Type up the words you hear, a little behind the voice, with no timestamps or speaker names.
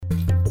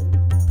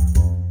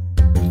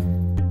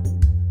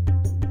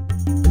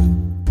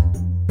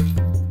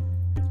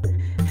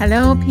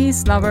Hello,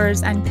 peace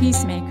lovers and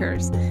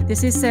peacemakers.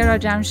 This is Sarah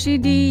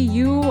Jamshidi.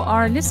 You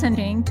are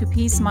listening to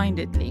Peace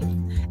Mindedly,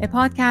 a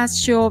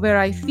podcast show where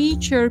I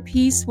feature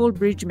peaceful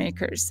bridge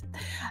makers.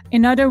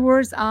 In other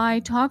words,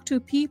 I talk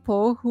to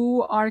people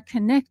who are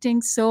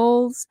connecting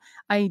souls,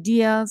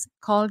 ideas,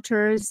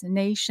 cultures,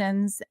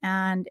 nations,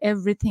 and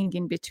everything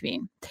in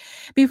between.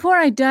 Before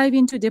I dive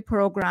into the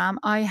program,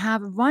 I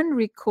have one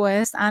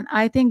request, and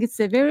I think it's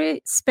a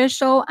very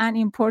special and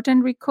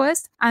important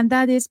request, and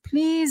that is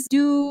please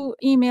do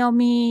email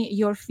me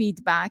your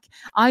feedback.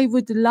 I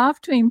would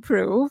love to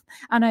improve,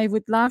 and I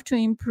would love to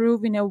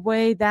improve in a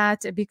way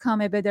that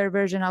become a better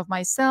version of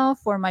myself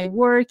for my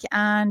work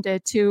and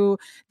to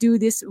do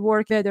this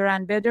work better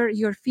and better.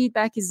 Your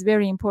feedback is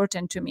very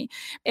important to me.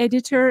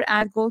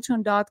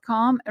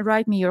 editor@goldtune.com.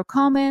 Write me your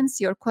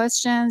comments, your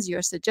questions,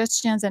 your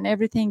suggestions, and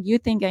everything you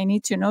think I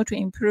need to know to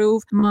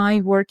improve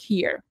my work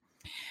here.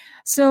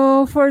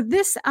 So for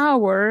this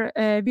hour,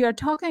 we are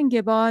talking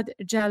about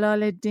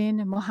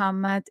Jalaluddin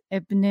Muhammad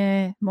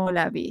ibn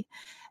Mawlavi,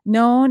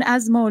 known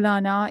as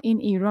Maulana in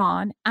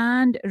Iran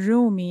and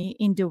Rumi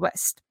in the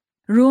West.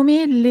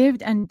 Rumi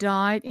lived and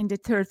died in the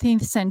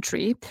 13th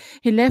century.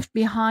 He left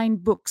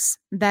behind books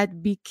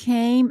that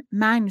became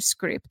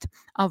manuscript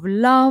of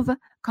love,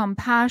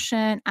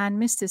 compassion, and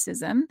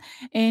mysticism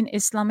in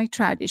Islamic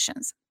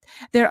traditions.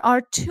 There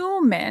are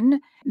two men,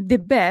 the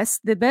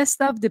best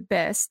of the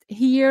best,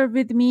 here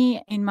with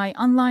me in my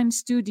online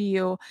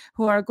studio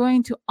who are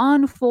going to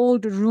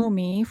unfold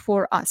Rumi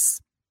for us.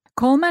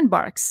 Coleman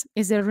Barks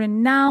is a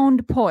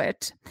renowned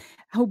poet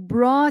who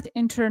brought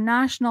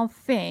international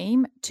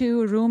fame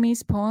to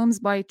Rumi's poems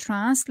by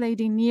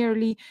translating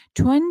nearly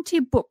 20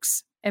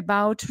 books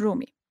about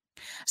Rumi.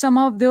 Some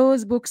of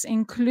those books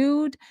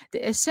include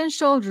The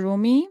Essential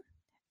Rumi,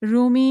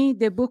 Rumi,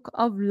 the Book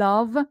of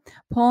Love,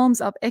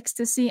 Poems of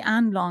Ecstasy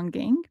and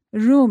Longing,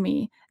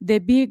 Rumi, the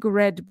Big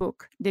Red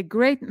Book, the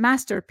great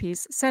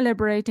masterpiece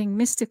celebrating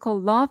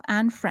mystical love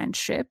and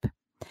friendship,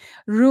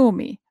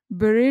 Rumi,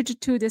 Bridge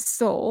to the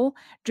Soul,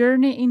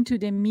 Journey into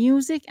the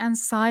Music and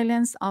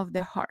Silence of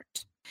the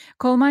Heart.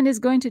 Coleman is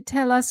going to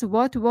tell us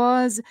what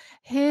was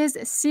his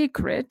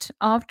secret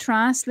of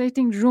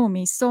translating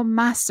Rumi so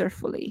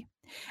masterfully,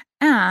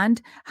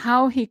 and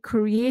how he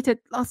created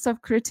lots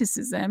of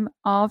criticism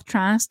of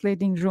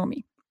translating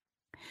Rumi.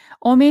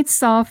 Omid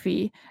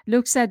Safi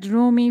looks at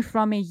Rumi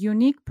from a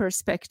unique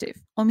perspective.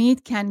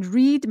 Omid can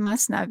read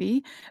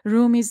Masnavi,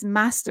 Rumi's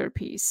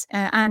masterpiece,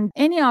 and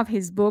any of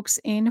his books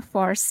in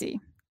Farsi.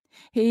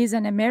 He is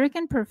an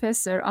American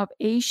professor of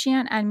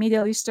Asian and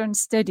Middle Eastern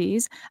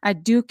Studies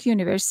at Duke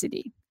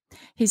University.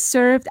 He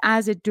served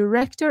as a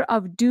director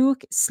of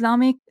Duke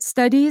Islamic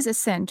Studies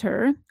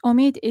Center.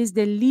 Omid is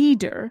the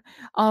leader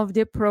of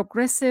the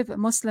Progressive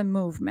Muslim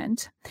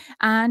Movement,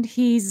 and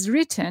he's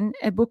written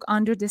a book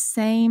under the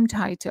same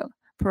title,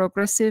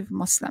 Progressive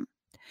Muslim.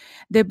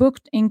 The book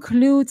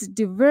includes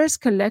diverse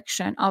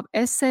collection of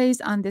essays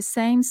on the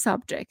same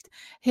subject.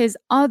 His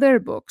other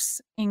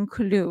books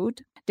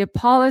include The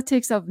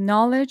Politics of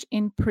Knowledge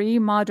in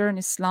Pre-Modern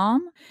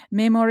Islam,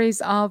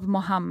 Memories of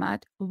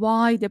Muhammad,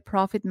 Why the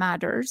Prophet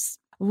Matters,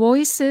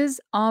 Voices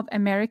of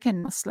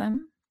American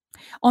Muslim.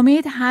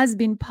 Omid has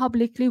been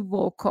publicly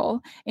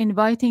vocal,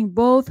 inviting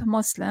both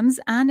Muslims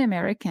and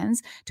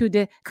Americans to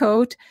the,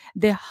 quote,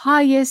 the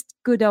highest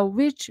good of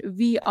which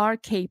we are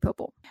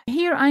capable.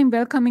 Here I'm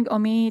welcoming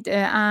Omid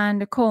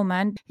and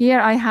Coleman. Here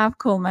I have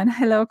Coleman.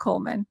 Hello,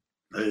 Coleman.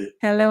 Hey.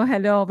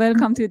 Hello.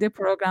 Welcome to the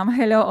program.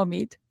 Hello,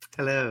 Omid.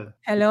 Hello.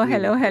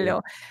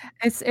 Hello.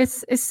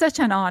 It's such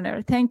an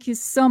honor. Thank you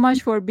so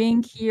much for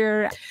being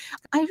here.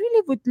 I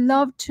really would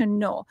love to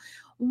know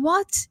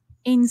what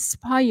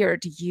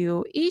inspired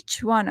you,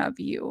 each one of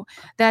you,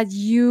 that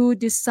you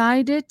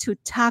decided to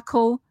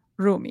tackle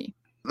Rumi.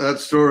 That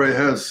story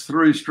has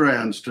three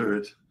strands to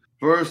it.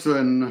 First,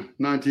 in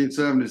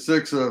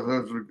 1976, I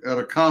was at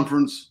a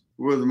conference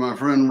with my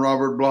friend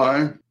Robert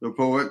Bly, the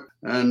poet,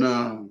 and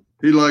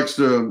he likes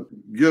to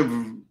give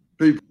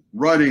people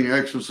writing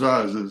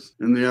exercises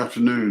in the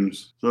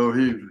afternoons. So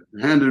he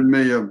handed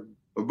me a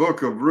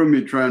book of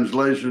Rumi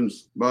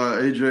translations by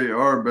A.J.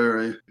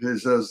 Arbery. He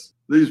says,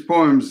 these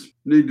poems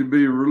need to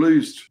be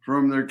released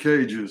from their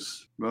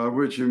cages, by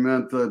which he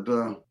meant that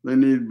they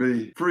need to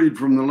be freed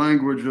from the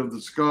language of the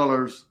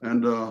scholars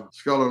and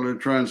scholarly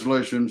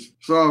translations.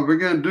 So I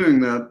began doing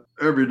that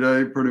every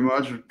day, pretty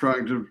much,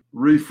 trying to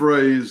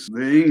rephrase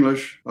the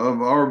English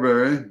of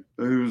Arbery,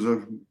 who's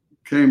a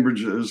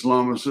Cambridge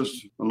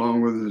Islamicist,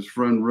 along with his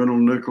friend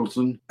Reynold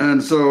Nicholson.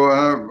 And so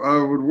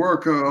I would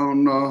work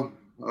on,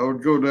 I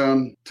would go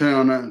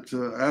downtown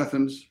to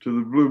Athens to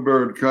the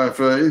Bluebird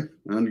Cafe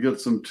and get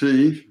some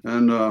tea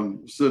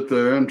and sit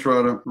there and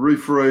try to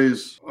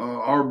rephrase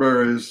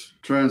Arbery's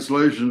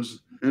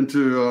translations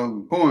into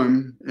a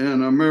poem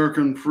in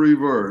American free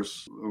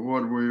verse,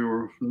 what we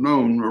were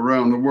known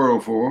around the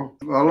world for.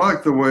 I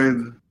like the way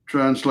the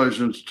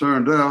translations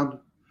turned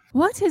out.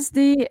 What is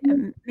the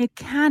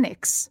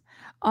mechanics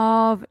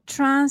of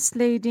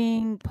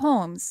translating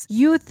poems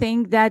you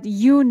think that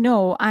you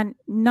know and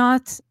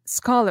not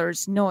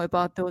scholars know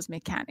about those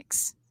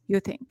mechanics? you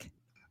think?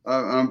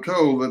 I'm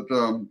told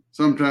that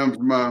sometimes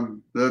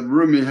that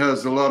Rumi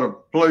has a lot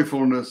of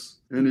playfulness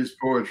in his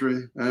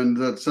poetry, and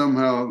that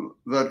somehow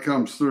that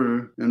comes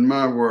through in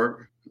my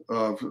work.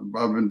 I've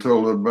been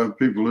told that by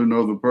people who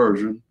know the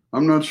Persian.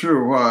 I'm not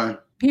sure why.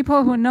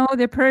 People who know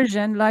the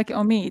Persian, like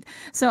Omid.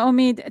 So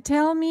Omid,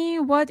 tell me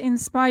what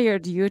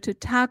inspired you to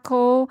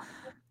tackle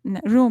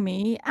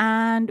Rumi,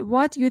 and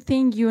what you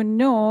think you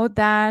know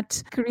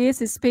that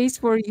creates a space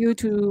for you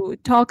to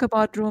talk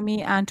about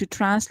Rumi and to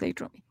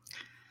translate Rumi.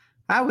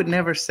 I would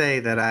never say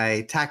that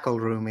I tackle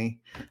Rumi.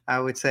 I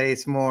would say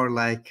it's more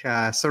like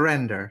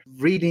surrender.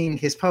 Reading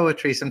his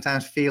poetry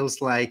sometimes feels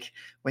like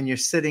when you're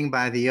sitting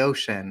by the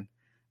ocean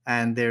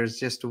and there's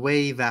just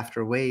wave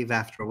after wave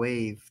after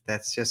wave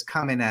that's just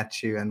coming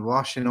at you and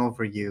washing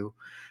over you.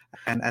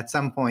 And at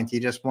some point, you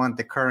just want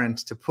the current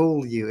to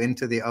pull you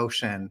into the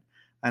ocean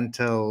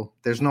until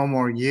there's no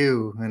more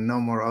you and no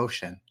more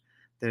ocean.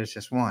 There's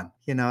just one.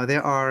 You know,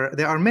 there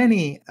are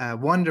many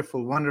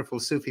wonderful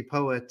Sufi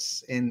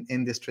poets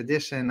in this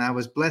tradition. I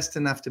was blessed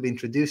enough to be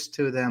introduced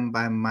to them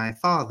by my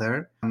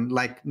father.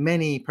 Like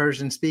many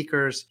Persian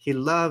speakers, he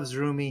loves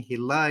Rumi. He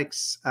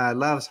loves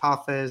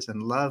Hafiz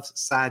and loves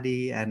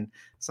Sadi and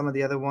some of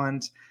the other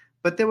ones.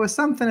 But there was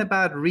something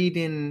about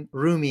reading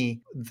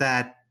Rumi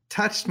that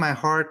touched my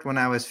heart when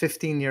I was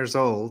 15 years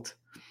old.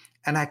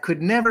 And I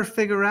could never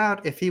figure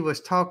out if he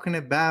was talking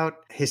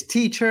about his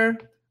teacher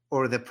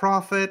or the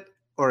prophet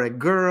or a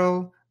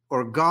girl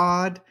or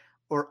God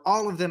or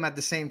all of them at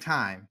the same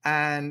time.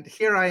 And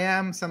here I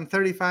am some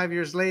 35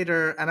 years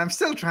later, and I'm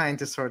still trying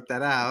to sort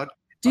that out.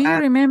 Do you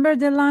remember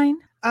the line?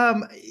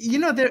 You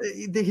know,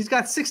 he's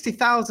got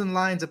 60,000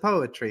 lines of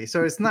poetry.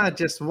 So it's not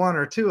just one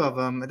or two of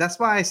them. That's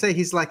why I say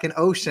he's like an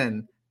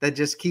ocean that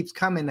just keeps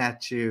coming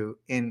at you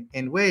in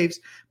waves.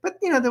 But,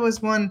 you know, there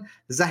was one,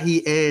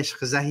 Zahi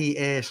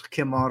ishq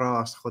ke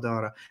marast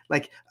khudara.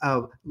 Like,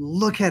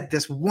 look at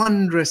this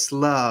wondrous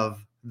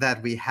love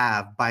that we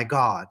have by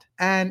God.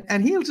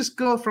 And he'll just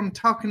go from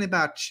talking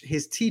about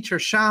his teacher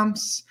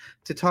Shams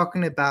to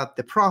talking about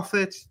the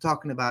prophet, to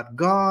talking about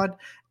God.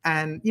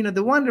 And, you know,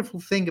 the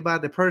wonderful thing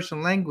about the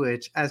Persian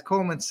language, as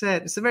Coleman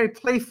said, it's a very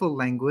playful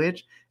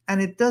language,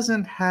 and it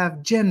doesn't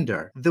have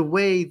gender the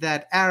way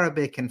that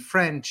Arabic and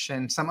French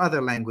and some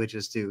other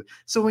languages do.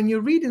 So when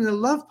you're reading a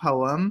love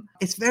poem,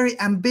 it's very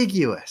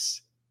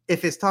ambiguous.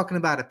 If it's talking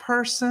about a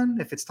person,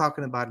 if it's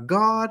talking about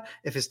God,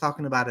 if it's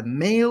talking about a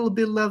male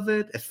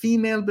beloved, a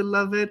female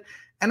beloved.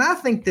 And I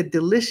think the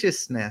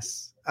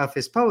deliciousness of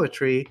his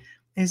poetry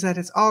is that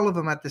it's all of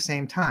them at the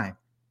same time.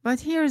 But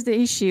here's the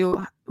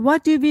issue.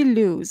 What do we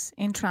lose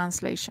in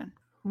translation?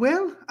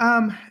 Well,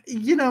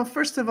 you know,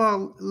 first of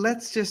all,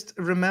 let's just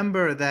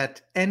remember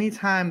that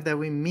anytime that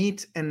we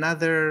meet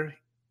another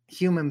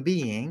human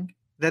being,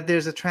 that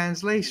there's a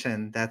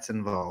translation that's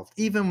involved.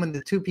 Even when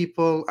the two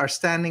people are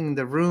standing in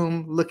the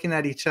room, looking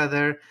at each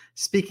other,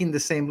 speaking the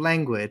same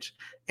language,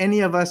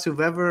 any of us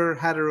who've ever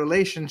had a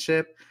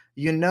relationship,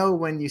 you know,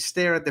 when you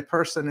stare at the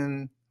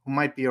person who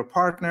might be your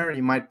partner,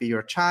 you might be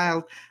your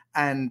child,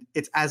 and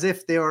it's as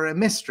if they are a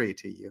mystery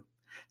to you.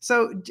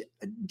 So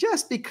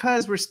just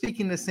because we're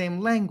speaking the same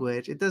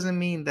language, it doesn't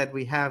mean that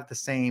we have the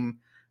same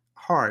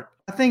heart.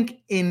 I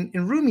think in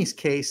Rumi's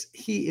case,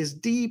 he is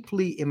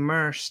deeply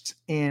immersed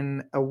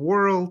in a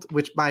world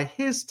which by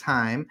his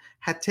time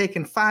had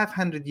taken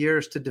 500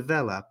 years to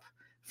develop,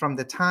 from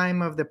the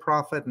time of the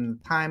Prophet and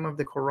the time of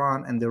the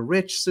Quran and the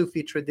rich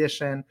Sufi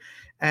tradition.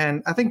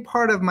 And I think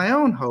part of my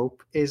own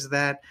hope is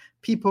that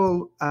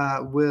people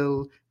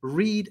will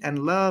read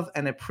and love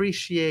and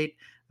appreciate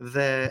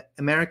the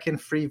American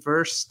free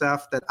verse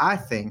stuff that I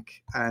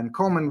think, and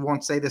Coleman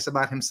won't say this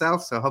about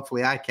himself, so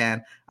hopefully I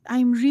can.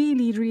 I'm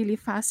really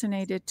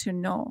fascinated to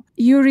know.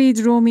 You read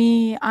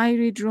Rumi, I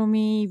read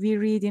Rumi, we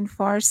read in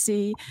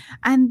Farsi,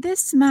 and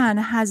this man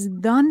has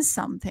done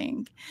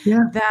something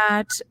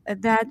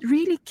that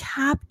really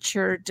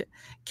captured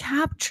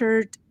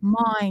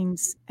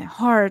minds,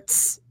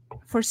 hearts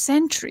for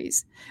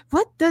centuries.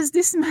 What does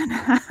this man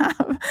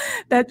have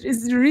that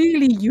is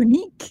really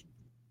unique?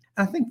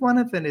 I think one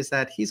of them is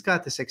that he's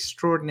got this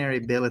extraordinary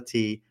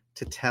ability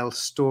to tell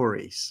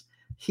stories.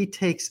 He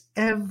takes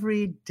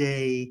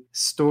everyday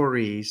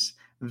stories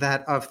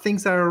that of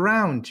things that are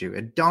around you,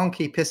 a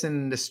donkey pissing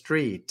in the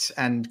street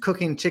and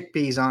cooking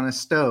chickpeas on a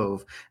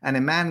stove and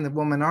a man and a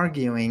woman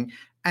arguing,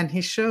 and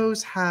he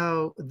shows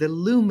how the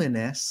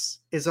luminous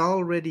is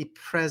already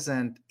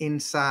present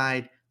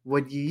inside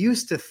what you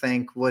used to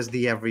think was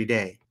the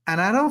everyday. And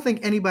I don't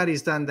think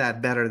anybody's done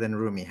that better than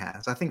Rumi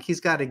has. I think he's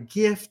got a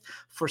gift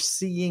for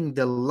seeing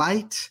the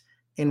light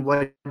in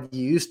what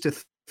you used to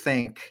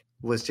think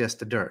was just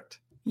the dirt.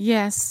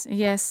 Yes,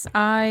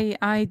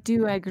 I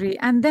do agree.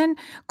 And then,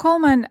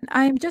 Coleman,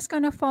 I'm just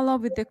going to follow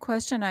with the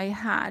question I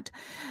had.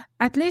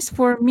 At least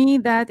for me,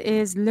 that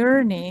is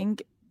learning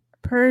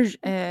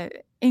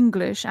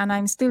English, and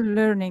I'm still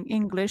learning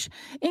English.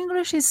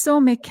 English is so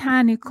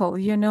mechanical,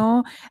 you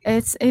know.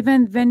 It's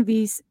even when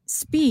we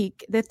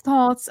speak, the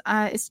thoughts,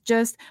 it's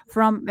just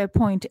from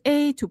point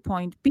A to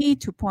point B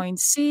to point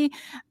C.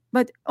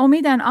 But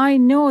Omid and I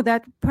know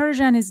that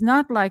Persian is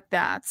not like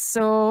that.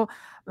 So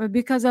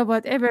because of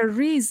whatever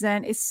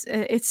reason,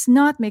 it's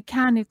not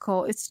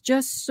mechanical. It's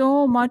just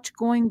so much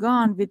going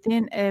on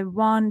within a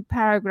one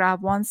paragraph,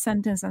 one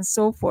sentence, and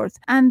so forth.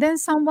 And then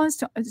someone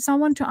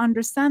to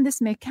understand this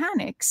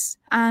mechanics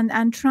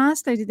and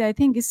translate it, I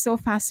think is so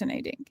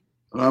fascinating.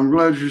 I'm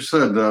glad you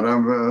said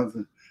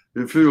that.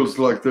 It feels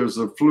like there's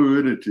a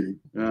fluidity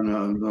and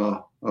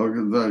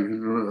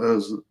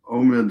as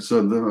Omid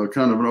said, a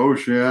kind of an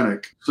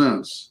oceanic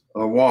sense,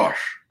 a wash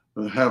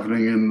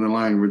happening in the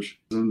language.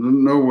 There's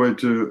no way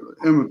to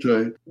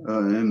imitate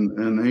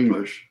in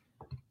English.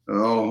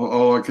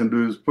 All I can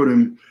do is put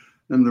him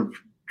in the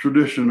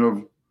tradition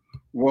of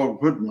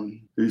Walt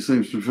Whitman. He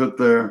seems to fit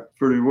there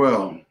pretty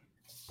well.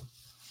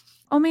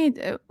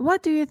 Omid,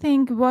 what do you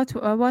think?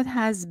 What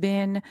has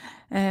been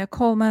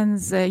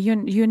Coleman's?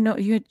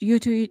 You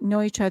two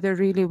know each other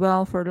really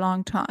well for a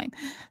long time.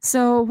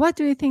 So, what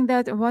do you think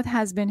what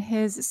has been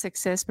his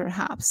success,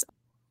 perhaps?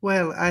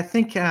 Well, I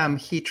think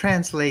he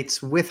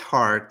translates with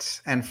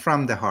heart and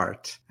from the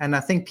heart, and I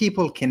think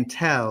people can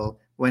tell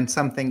when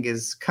something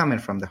is coming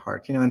from the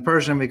heart. You know, in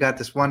Persian we got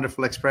this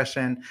wonderful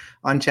expression,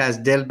 "Anche az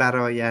dil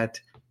barayat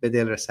be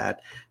dil rasad."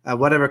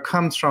 Whatever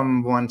comes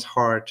from one's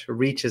heart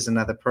reaches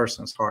another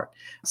person's heart.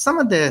 Some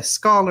of the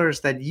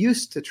scholars that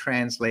used to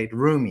translate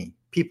Rumi,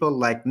 people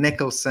like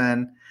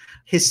Nicholson,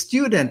 his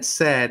student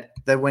said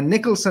that when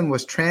Nicholson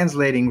was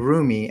translating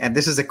Rumi, and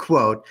this is a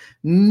quote,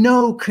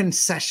 "no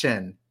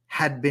concession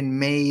had been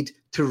made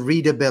to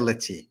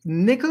readability."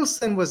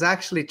 Nicholson was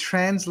actually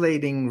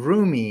translating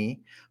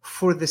Rumi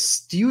for the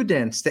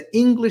students, the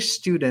English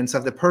students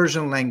of the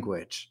Persian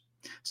language.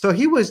 So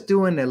he was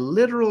doing a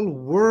literal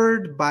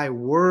word by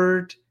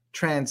word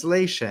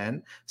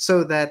translation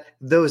so that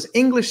those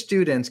English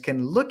students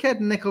can look at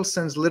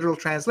Nicholson's literal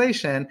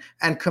translation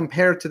and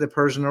compare to the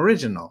Persian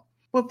original.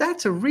 Well,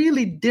 that's a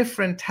really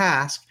different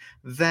task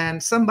than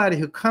somebody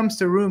who comes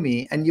to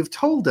Rumi and you've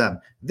told them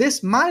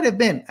this might have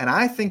been, and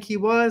I think he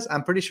was,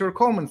 I'm pretty sure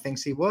Coleman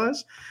thinks he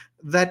was,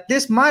 that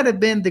this might have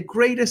been the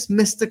greatest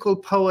mystical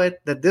poet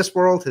that this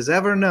world has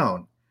ever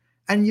known.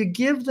 And you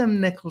give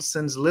them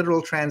Nicholson's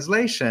literal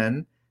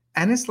translation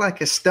and it's like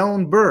a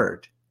stone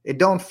bird. It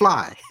don't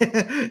fly.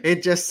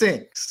 It just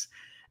sinks.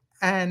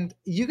 And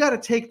you got to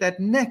take that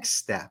next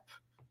step.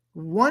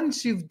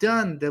 Once you've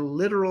done the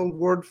literal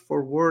word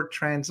for word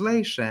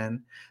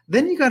translation,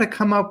 then you got to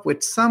come up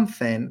with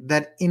something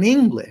that in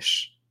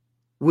English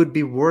would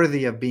be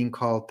worthy of being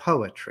called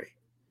poetry.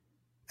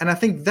 And I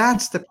think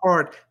that's the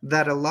part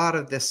that a lot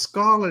of the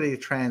scholarly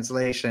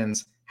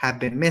translations have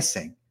been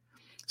missing.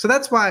 So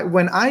that's why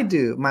when I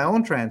do my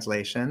own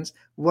translations,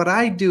 what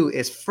I do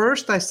is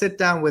first I sit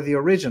down with the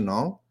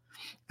original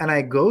and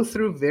I go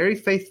through very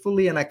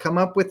faithfully and I come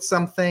up with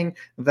something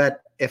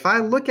that if I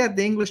look at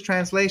the English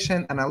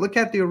translation and I look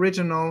at the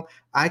original,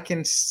 I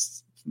can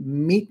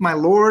meet my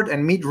Lord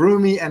and meet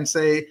Rumi and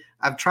say,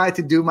 I've tried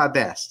to do my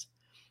best.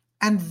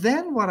 And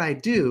then what I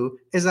do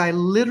is I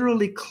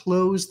literally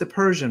close the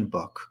Persian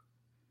book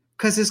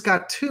because it's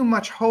got too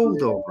much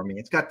hold over me.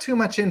 It's got too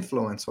much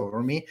influence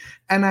over me.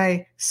 And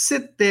I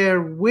sit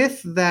there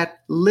with that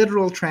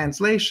literal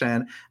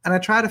translation and I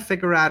try to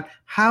figure out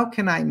how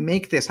can I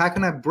make this? How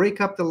can I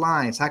break up the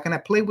lines? How can I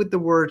play with the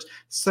words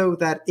so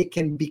that it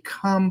can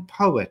become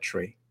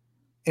poetry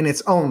in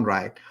its own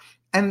right?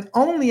 And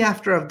only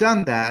after I've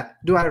done that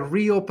do I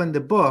reopen the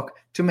book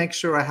to make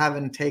sure I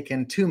haven't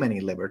taken too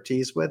many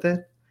liberties with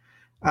it.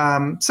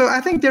 So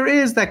I think there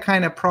is that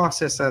kind of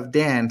process of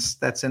dance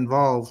that's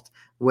involved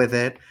with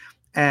it.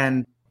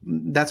 And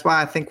that's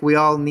why I think we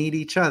all need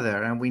each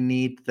other and we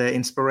need the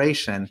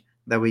inspiration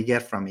that we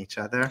get from each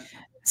other.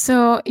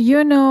 So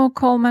you know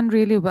Coleman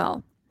really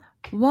well.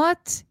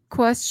 What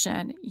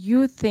question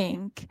you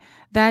think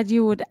that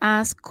you would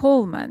ask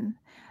Coleman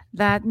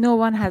that no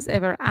one has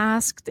ever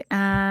asked,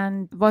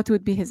 and what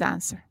would be his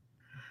answer?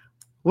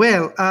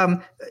 Well,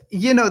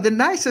 the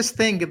nicest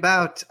thing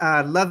about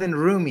Lovin'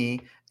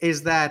 Rumi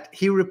is that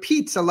he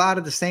repeats a lot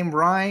of the same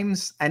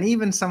rhymes and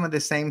even some of the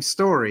same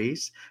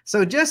stories.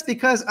 So just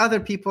because other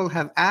people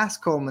have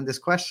asked Coleman this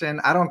question,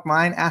 I don't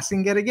mind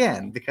asking it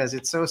again because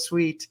it's so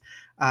sweet,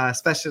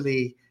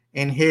 especially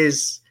in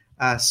his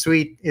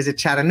sweet, is it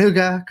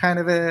Chattanooga kind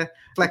of a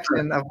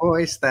flexion of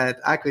voice that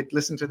I could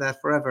listen to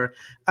that forever.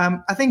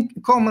 I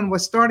think Coleman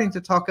was starting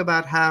to talk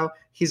about how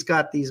he's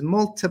got these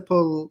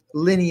multiple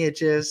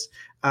lineages.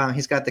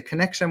 He's got the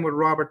connection with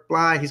Robert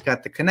Bly. He's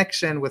got the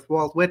connection with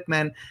Walt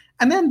Whitman.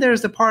 And then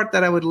there's the part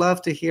that I would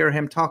love to hear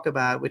him talk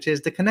about, which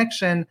is the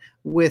connection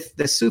with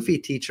the Sufi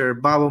teacher,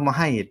 Baba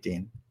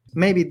Muhyiddin.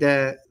 Maybe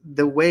the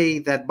way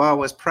that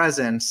Baba's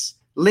presence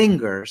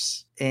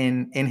lingers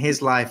in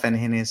his life and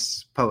in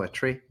his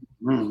poetry.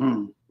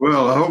 Mm-hmm.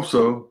 Well, I hope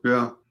so,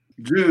 yeah.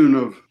 May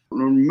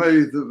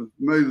the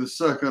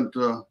 2nd,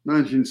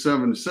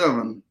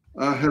 1977,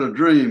 I had a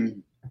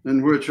dream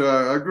in which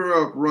I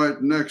grew up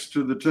right next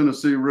to the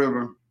Tennessee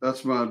River.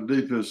 That's my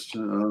deepest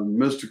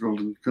mystical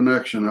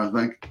connection, I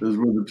think, is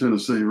with the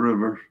Tennessee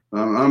River.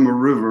 I'm a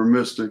river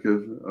mystic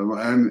if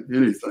I'm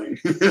anything.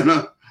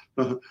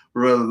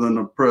 rather than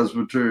a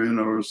Presbyterian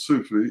or a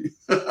Sufi.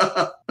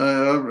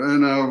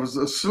 And I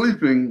was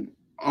sleeping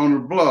on a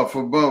bluff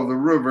above the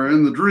river.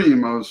 In the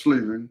dream, I was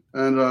sleeping.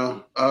 And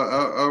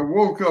I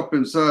woke up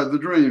inside the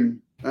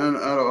dream, and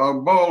a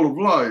ball of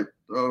light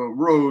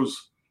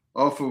rose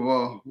off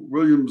of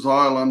Williams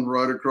Island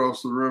right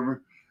across the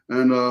river,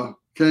 and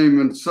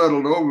came and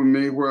settled over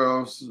me where I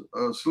was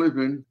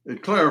sleeping.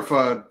 It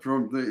clarified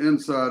from the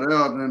inside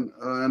out,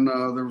 and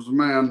there was a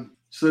man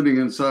sitting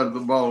inside the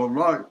ball of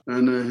light,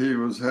 and he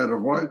had a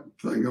white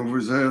thing over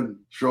his head,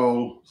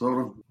 shawl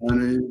sort of,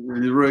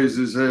 and he raised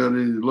his head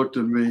and he looked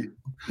at me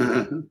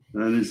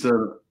and he said,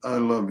 "I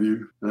love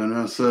you," and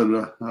I said,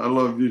 "I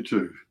love you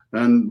too."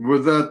 And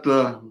with that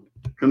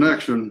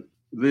connection,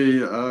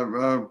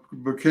 I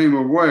became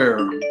aware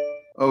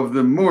of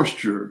the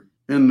moisture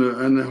in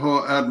the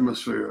whole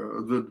atmosphere.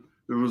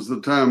 It was the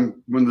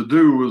time when the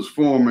dew was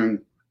forming,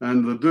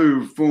 and the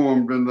dew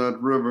formed in that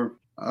river.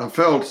 I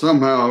felt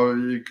somehow,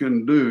 you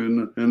can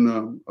do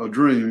in a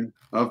dream,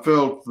 I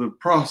felt the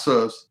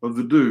process of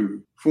the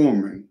dew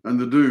forming, and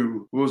the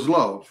dew was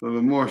love. So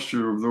the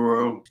moisture of the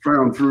world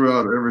found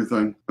throughout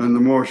everything, and the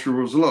moisture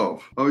was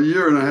love. A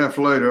year and a half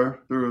later,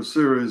 through a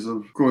series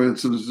of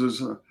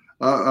coincidences,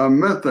 I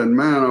met that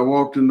man. I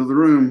walked into the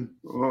room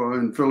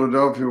in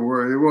Philadelphia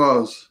where he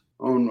was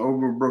on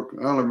Overbrook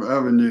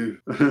Avenue,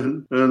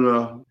 and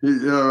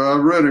I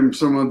read him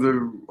some of the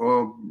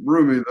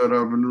Rumi that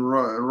I've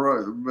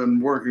been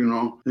working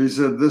on. He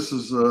said, "This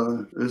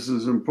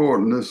is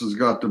important. This has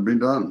got to be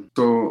done."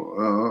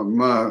 So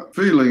my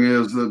feeling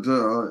is that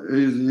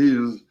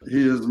he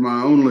is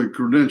my only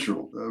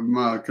credential.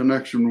 My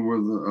connection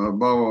with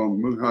Baba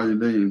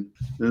Muhyiddin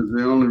is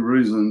the only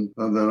reason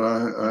that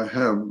I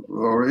have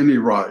or any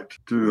right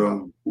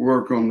to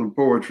work on the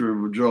poetry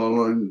of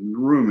Jalaluddin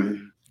Rumi.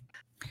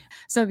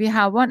 So we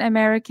have one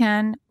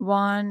American,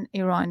 one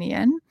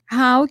Iranian.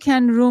 How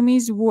can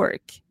Rumi's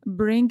work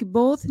bring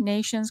both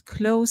nations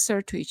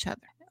closer to each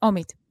other?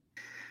 Omid.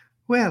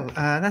 Well,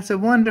 that's a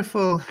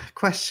wonderful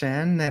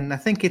question. And I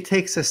think it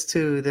takes us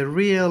to the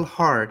real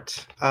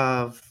heart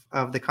of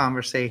the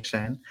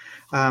conversation.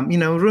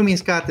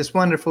 Rumi's got this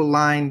wonderful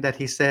line that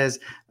he says,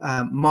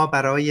 "Ma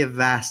baraye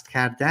vast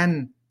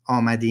kardan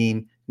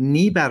amadim,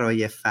 ni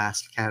baraye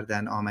fast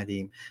kardan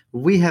amadim."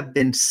 We have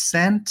been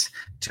sent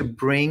to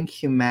bring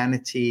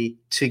humanity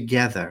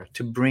together,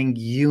 to bring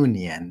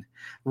union.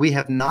 We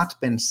have not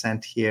been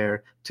sent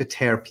here to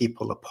tear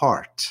people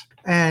apart.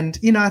 And,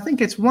 I think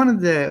it's one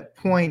of the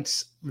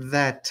points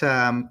that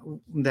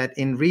that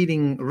in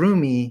reading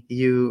Rumi,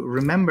 you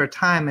remember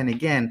time and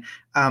again,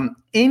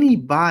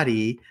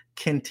 anybody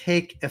can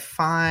take a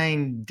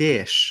fine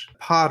dish,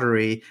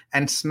 pottery,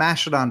 and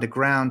smash it on the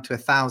ground to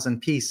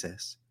 1,000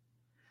 pieces.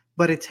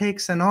 But it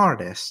takes an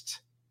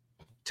artist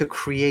to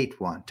create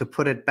one, to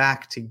put it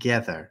back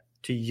together,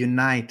 to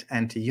unite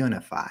and to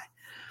unify.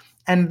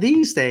 And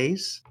these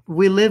days,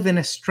 we live in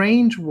a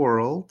strange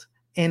world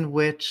in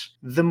which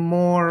the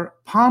more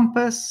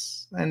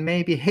pompous and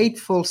maybe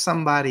hateful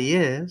somebody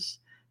is,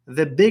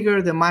 the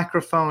bigger the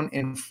microphone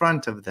in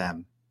front of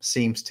them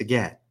seems to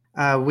get.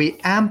 We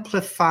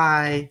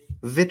amplify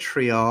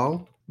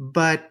vitriol,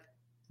 but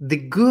the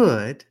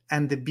good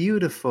and the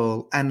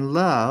beautiful and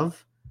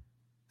love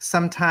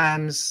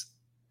sometimes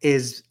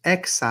is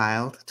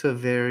exiled to a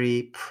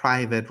very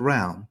private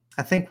realm.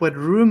 I think what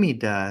Rumi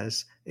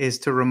does is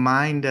to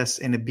remind us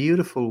in a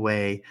beautiful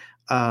way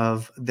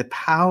of the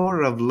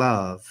power of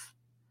love,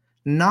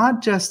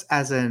 not just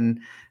as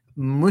an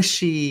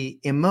mushy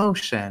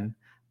emotion,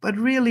 but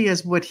really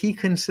as what he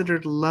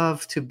considered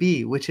love to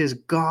be, which is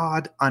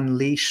God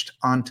unleashed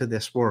onto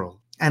this world.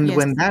 And Yes.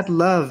 when that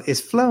love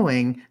is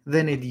flowing,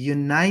 then it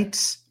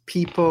unites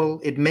people,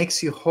 it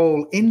makes you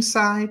whole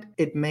inside,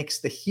 it makes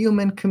the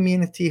human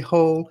community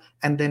whole,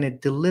 and then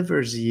it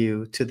delivers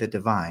you to the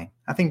divine.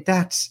 I think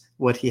that's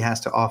what he has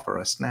to offer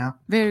us now.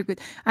 Very good.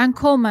 And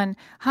Coleman,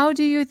 how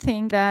do you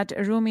think that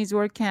Rumi's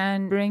work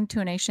can bring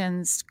two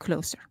nations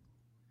closer?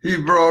 He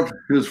brought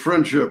his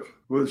friendship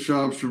with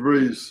Shams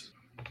Tabriz,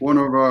 one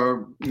of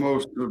our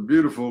most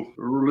beautiful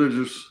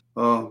religious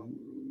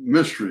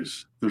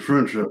mysteries, the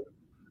friendship.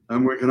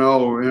 And we can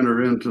all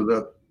enter into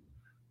that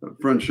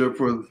friendship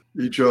with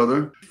each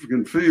other. We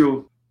can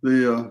feel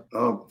the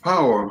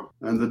power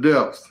and the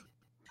depth.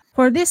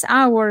 For this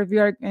hour, we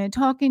are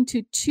talking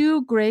to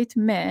two great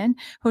men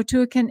who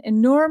took an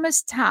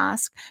enormous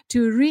task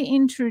to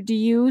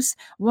reintroduce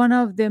one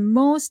of the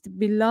most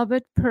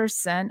beloved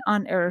person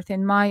on earth,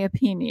 in my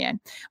opinion,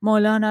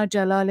 Maulana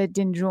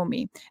Jalaluddin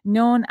Rumi,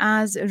 known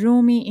as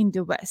Rumi in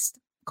the West.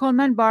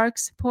 Coleman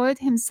Barks, poet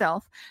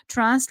himself,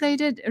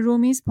 translated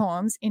Rumi's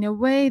poems in a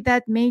way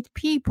that made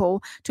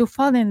people to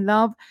fall in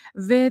love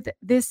with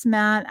this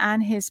man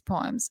and his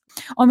poems.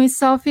 Omid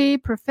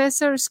Safi,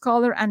 professor,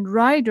 scholar, and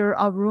writer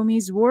of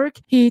Rumi's work,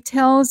 he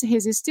tells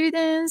his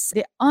students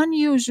the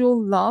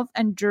unusual love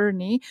and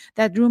journey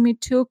that Rumi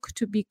took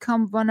to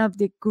become one of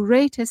the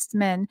greatest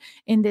men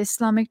in the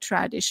Islamic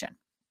tradition.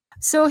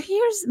 So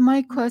here's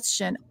my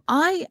question.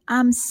 I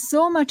am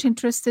so much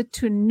interested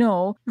to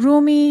know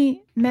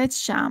Rumi met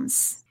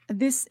Shams.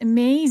 this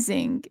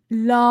amazing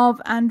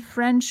love and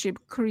friendship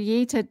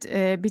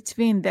created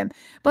between them.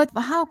 But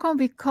how come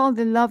we call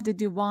the love the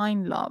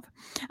divine love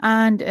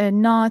and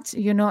not,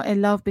 a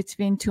love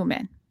between two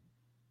men?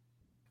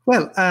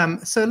 Well,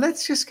 so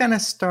let's just kind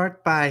of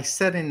start by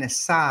setting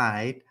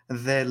aside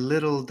the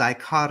little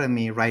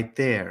dichotomy right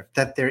there,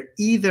 that there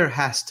either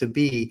has to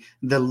be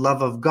the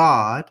love of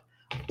God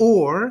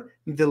or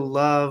the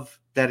love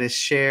that is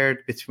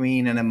shared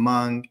between and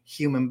among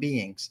human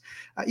beings.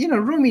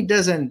 Rumi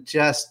doesn't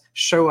just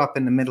show up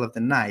in the middle of the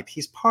night.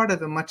 He's part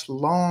of a much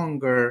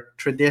longer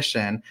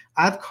tradition.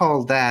 I've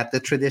called that the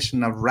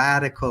tradition of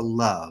radical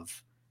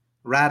love.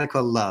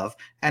 Radical love.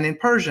 And in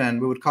Persian,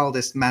 we would call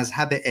this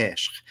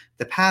mazhab-e-ishq,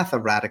 the path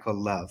of radical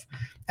love.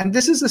 And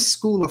this is a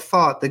school of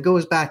thought that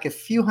goes back a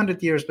few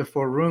hundred years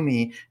before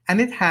Rumi, and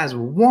it has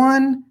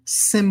one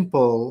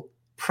simple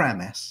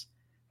premise.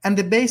 And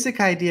the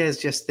basic idea is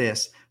just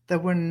this,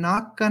 that we're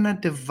not going to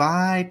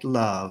divide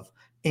love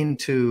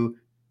into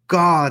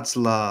God's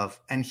love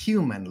and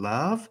human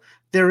love.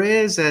 There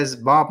is, as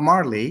Bob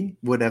Marley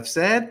would have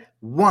said,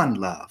 one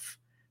love.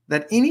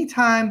 That any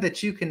time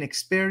that you can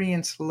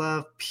experience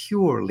love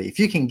purely, if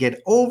you can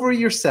get over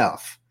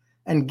yourself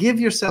and give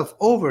yourself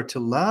over to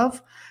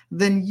love,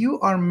 then you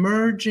are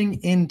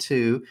merging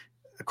into,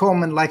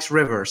 Coleman likes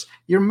rivers,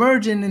 you're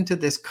merging into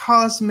this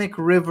cosmic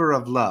river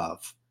of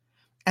love.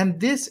 And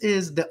this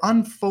is the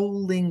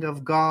unfolding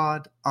of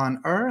God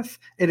on earth.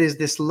 It is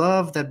this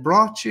love that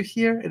brought you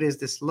here. It is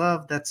this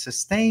love that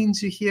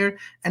sustains you here.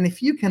 And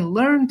if you can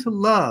learn to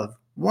love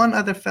one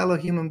other fellow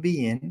human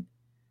being,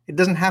 it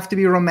doesn't have to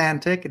be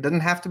romantic. It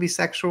doesn't have to be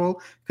sexual.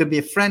 It could be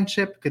a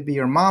friendship. It could be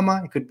your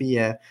mama. It could be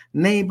a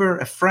neighbor,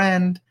 a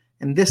friend.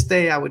 In this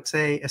day, I would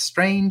say a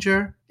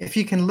stranger. If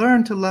you can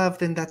learn to love,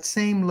 then that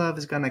same love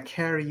is going to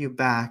carry you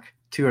back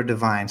to your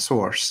divine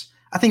source.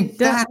 I think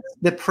that's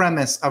the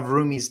premise of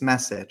Rumi's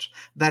message,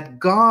 that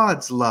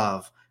God's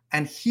love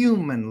and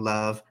human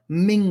love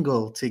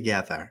mingle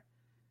together.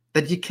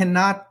 That you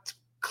cannot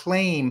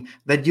claim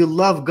that you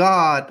love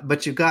God,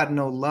 but you got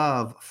no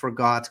love for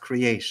God's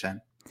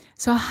creation.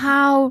 So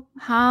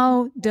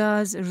how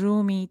does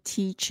Rumi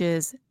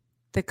teaches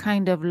the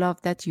kind of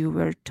love that you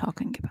were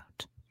talking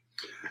about?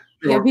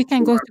 Sure. Yeah, we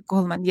can go to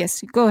Coleman.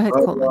 Yes, go ahead,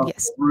 Coleman.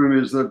 Yes.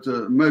 Rumi is that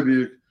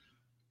maybe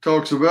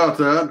talks about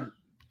that.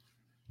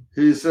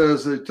 He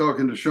says,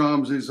 talking to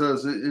Shams, he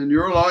says, in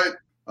your light,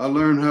 I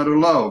learned how to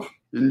love.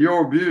 In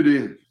your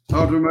beauty,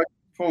 how to make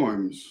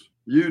poems.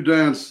 You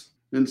dance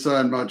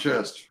inside my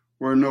chest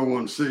where no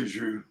one sees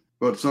you,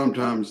 but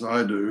sometimes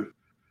I do.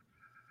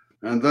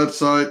 And that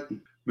sight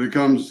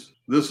becomes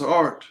this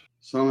art.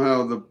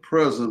 Somehow the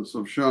presence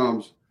of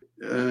Shams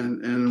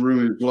in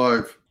Rumi's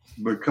life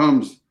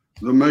becomes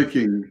the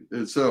making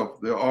itself,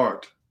 the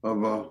art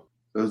of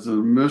as a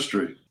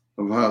mystery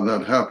of how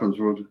that happens.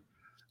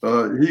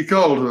 He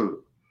called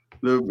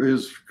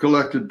his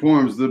collected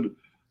poems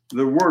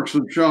the works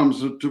of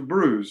Shams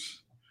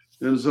Tabriz.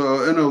 And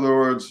so, in other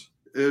words,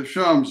 if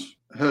Shams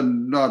had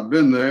not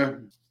been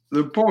there,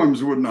 the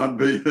poems would not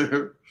be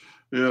there.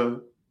 Yeah.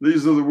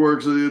 These are the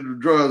works that it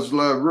drives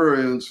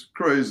librarians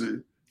crazy,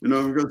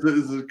 because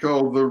it's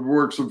called the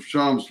works of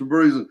Shams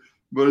Tabriz,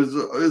 but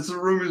it's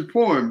Rumi's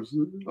poems,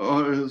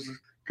 his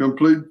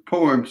complete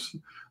poems.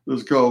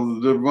 It's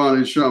called the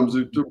Divani Shams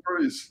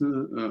Tabriz.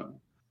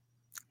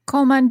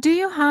 Coleman, do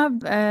you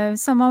have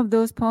some of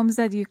those poems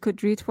that you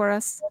could read for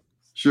us?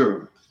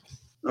 Sure.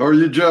 Are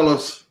you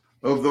jealous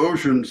of the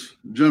ocean's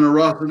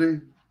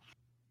generosity?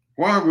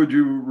 Why would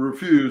you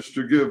refuse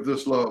to give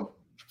this love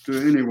to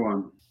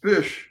anyone?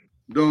 Fish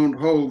don't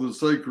hold the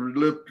sacred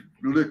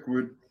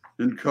liquid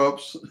in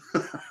cups.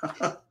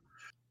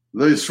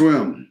 They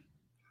swim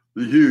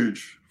the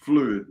huge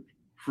fluid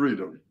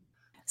freedom.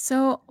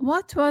 So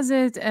what was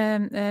it,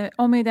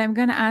 Omid? I'm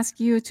going to ask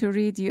you to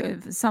read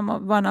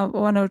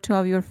one or two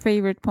of your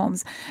favorite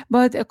poems.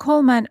 But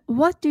Coleman,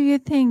 what do you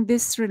think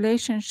this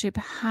relationship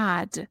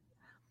had?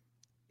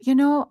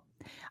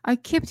 I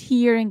kept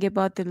hearing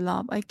about the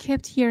love. I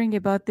kept hearing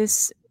about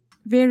this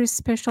very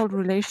special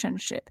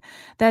relationship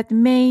that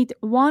made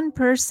one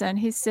person,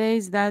 he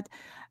says that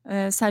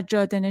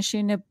سجاده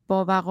نشین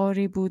با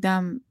وقاری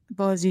بودم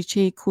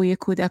بازیچه کوی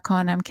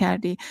کودکانم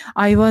کردی.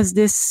 I was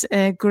this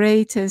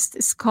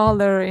greatest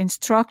scholar,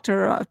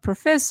 instructor,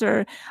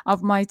 professor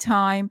of my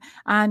time,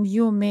 and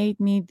you made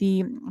me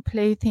the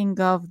plaything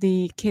of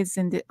the kids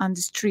on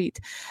the street.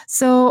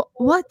 So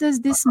what does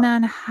this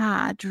man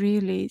had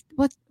really?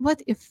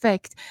 What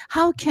effect?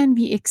 How can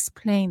we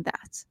explain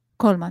that?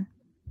 Coleman.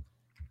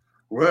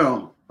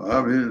 Well,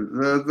 I mean,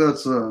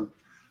 that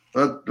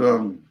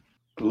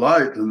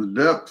light and the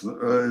depth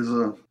is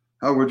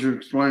how would you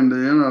explain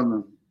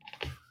the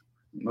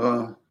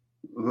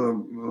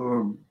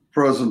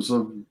presence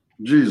of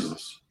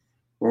Jesus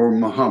or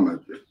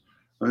Muhammad?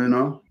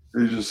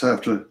 You just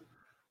have to,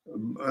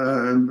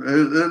 and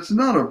it's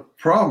not a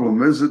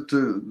problem, is it,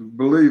 to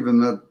believe in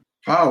that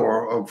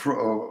power of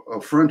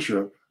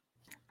friendship?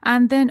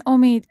 And then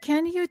Omid,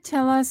 can you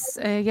tell us,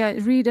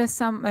 read us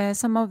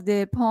some of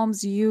the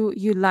poems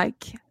you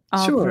like?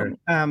 Sure.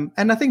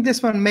 And I think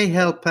this one may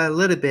help a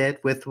little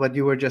bit with what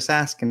you were just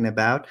asking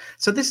about.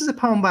 So this is a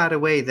poem, by the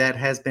way, that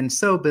has been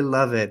so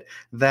beloved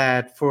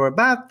that for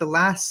about the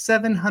last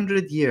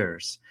 700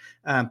 years,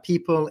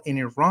 people in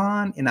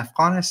Iran, in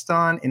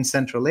Afghanistan, in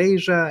Central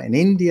Asia, in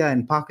India,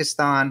 in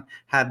Pakistan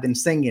have been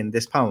singing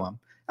this poem.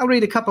 I'll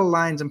read a couple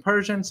lines in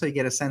Persian so you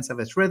get a sense of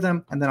its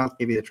rhythm, and then I'll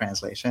give you the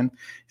translation.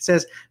 It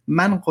says,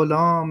 Man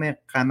ghulam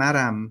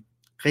qamaram,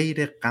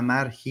 ghayr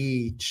qamar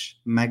hich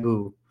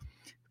magu.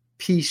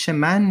 پیش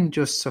من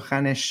جز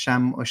سخن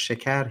شمع و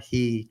شکر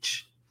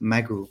هیچ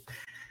مگو.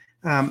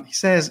 He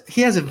says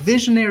he has a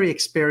visionary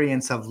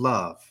experience of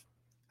love,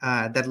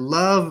 that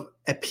love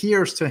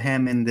appears to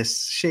him in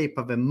this shape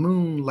of a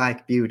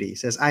moon-like beauty. He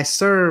says, I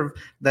serve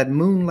that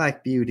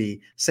moon-like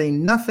beauty. Say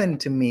nothing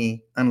to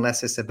me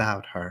unless it's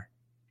about her.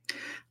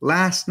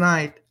 Last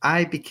night,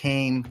 I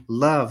became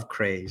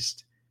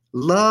love-crazed.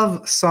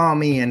 Love saw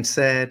me and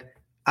said,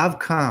 I've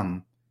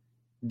come.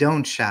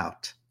 Don't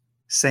shout.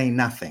 Say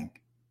nothing.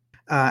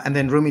 And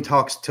then Rumi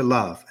talks to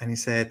love, and he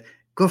said,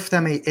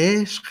 گفتم ای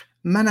عشق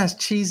من از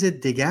چیز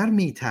دیگر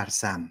می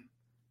ترسم.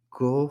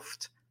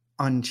 گفت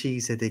آن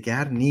چیز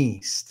دیگر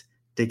نیست.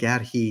 دیگر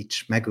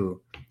هیچ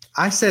مگو.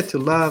 I said to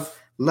love,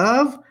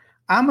 love,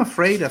 I'm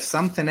afraid of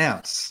something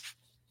else.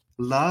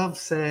 Love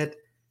said,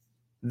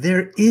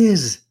 there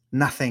is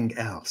nothing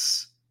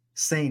else.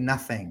 Say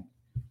nothing.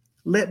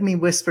 Let me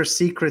whisper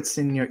secrets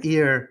in your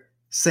ear.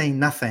 Say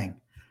nothing.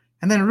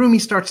 And then Rumi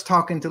starts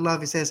talking to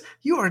love. He says,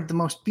 you are the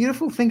most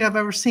beautiful thing I've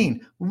ever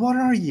seen. What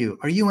are you?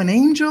 Are you an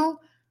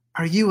angel?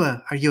 Are you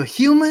a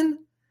human?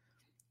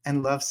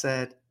 And love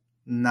said,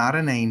 not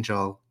an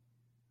angel,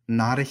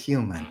 not a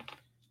human.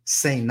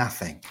 Say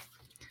nothing.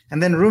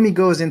 And then Rumi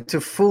goes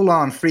into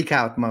full-on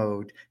freak-out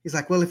mode. He's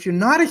like, well, if you're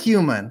not a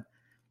human,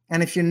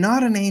 and if you're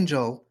not an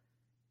angel,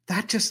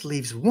 that just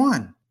leaves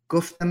one.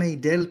 گفتم ای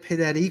دل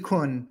پدری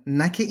کن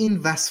نه که این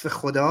وصف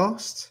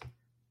خداست.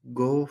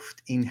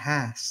 گفت این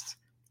هست.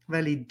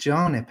 ولی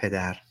جان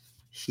پدر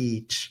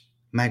هیچ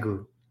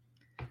مگو.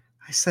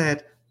 I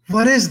said,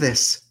 what is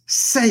this?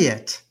 Say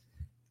it.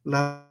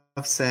 Love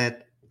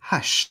said,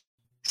 hush,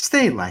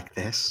 stay like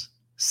this.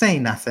 Say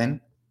nothing.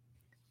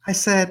 I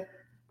said,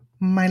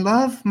 my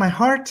love, my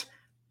heart,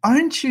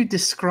 aren't you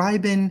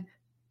describing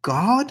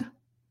God?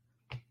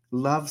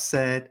 Love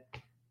said,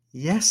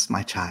 yes,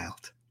 my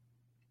child,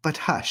 but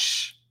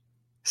hush,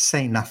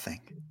 say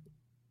nothing.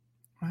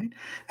 Right?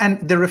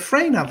 And the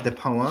refrain of the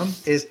poem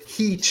is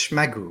Hich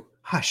Magu,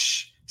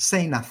 hush,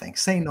 say nothing,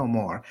 say no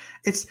more.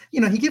 It's,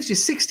 he gives you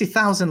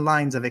 60,000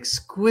 lines of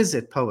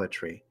exquisite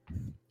poetry.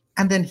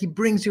 And then he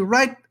brings you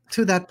right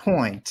to that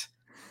point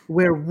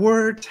where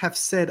words have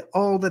said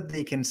all that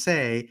they can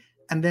say,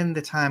 and then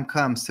the time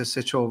comes to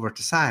switch over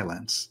to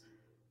silence.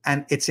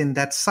 And it's in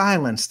that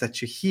silence that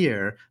you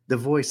hear the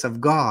voice of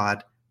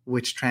God,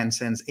 which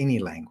transcends any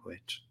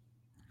language.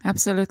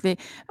 Absolutely.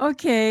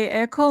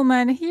 Okay,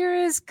 Coleman,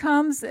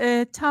 comes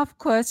a tough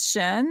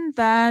question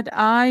that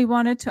I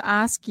wanted to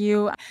ask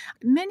you.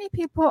 Many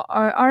people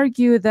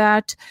argue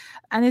that,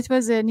 and it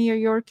was a New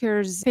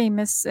Yorker's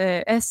famous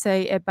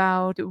essay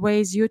about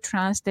ways you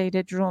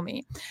translated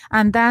Rumi,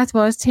 and that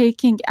was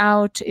taking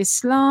out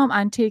Islam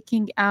and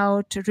taking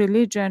out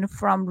religion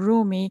from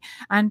Rumi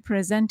and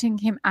presenting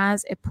him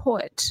as a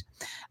poet.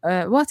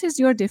 What is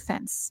your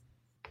defense?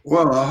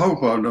 Well, I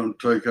hope I don't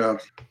take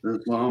out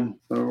Islam.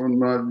 That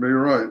might be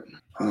right.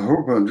 I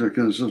hope I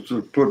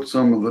just put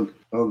some of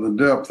the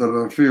depth that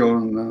I feel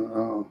in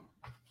of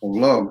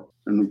love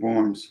in the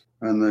poems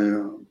and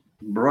the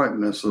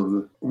brightness of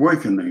the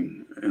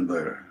awakening in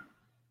there.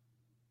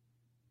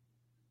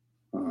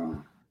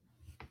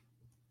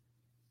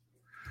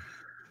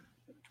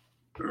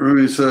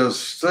 Rumi says,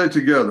 stay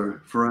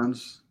together,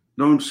 friends.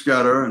 Don't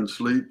scatter and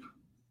sleep.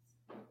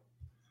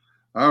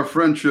 Our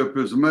friendship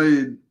is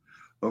made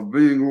of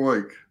being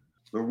awake.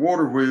 The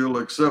water wheel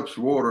accepts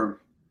water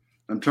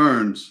and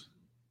turns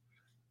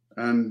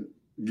and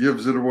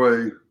gives it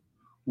away,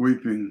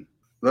 weeping.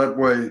 That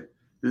way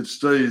it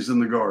stays in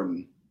the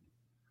garden.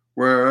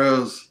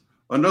 Whereas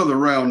another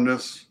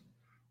roundness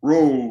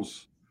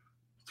rolls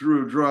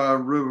through a dry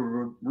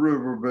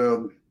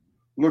riverbed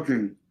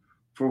looking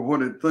for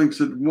what it thinks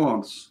it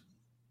wants.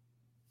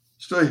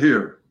 Stay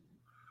here,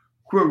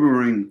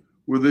 quivering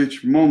with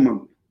each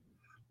moment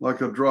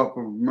like a drop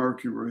of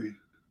mercury.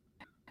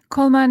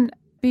 Coleman,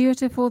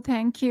 beautiful,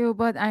 thank you,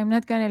 but I'm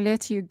not going to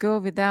let you go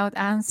without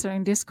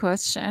answering this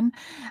question.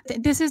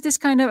 This is this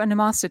kind of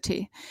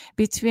animosity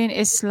between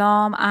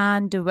Islam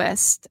and the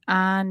West,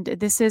 and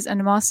this is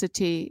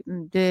animosity.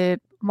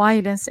 The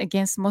violence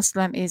against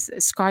Muslim is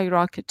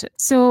skyrocketed.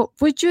 So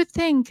would you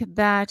think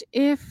that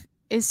if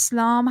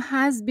Islam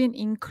has been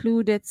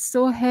included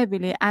so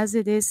heavily as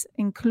it is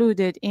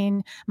included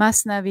in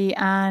Masnavi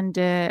and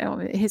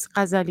his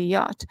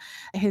Ghazaliyat,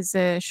 his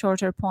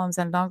shorter poems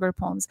and longer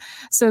poems.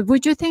 So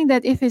would you think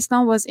that if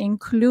Islam was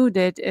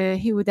included,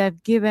 he would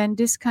have given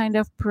this kind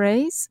of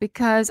praise?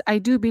 Because I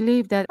do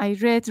believe that I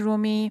read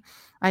Rumi,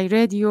 I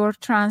read your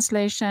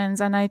translations,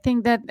 and I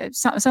think that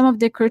some of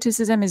the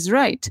criticism is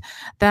right,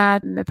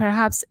 that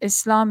perhaps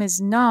Islam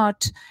is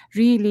not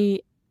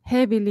really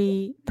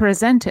heavily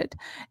presented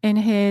in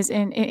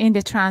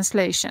the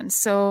translation.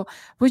 So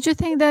would you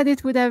think that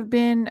it would have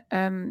been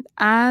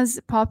as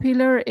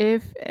popular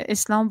if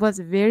Islam was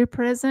very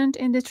present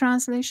in the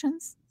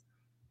translations?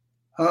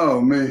 Oh,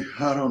 me,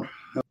 I don't.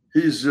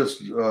 He's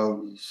just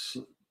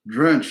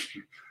drenched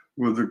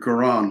with the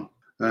Quran,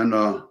 and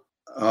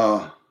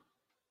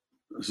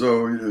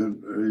so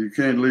you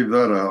can't leave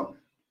that out.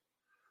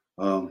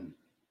 And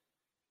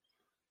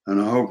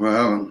I hope I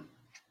haven't.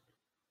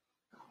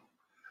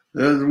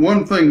 There's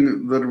one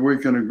thing that we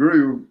can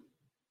agree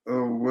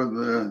with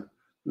the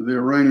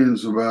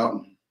Iranians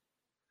about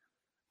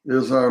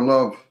is our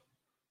love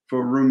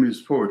for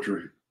Rumi's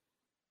poetry,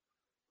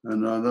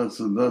 and that's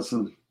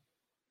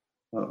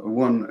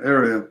one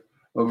area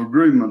of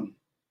agreement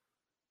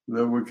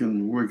that we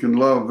can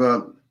love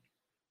that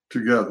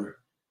together.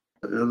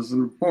 It's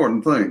an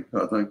important thing,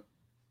 I think,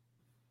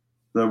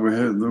 that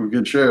we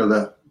can share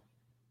that.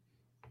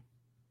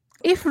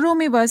 If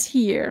Rumi was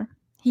here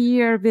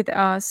with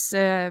us,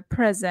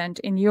 present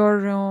in your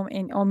room,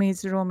 in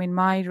Omid's room, in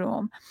my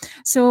room,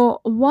 so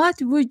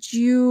what would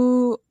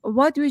you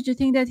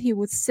think that he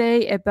would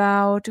say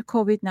about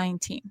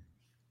COVID-19?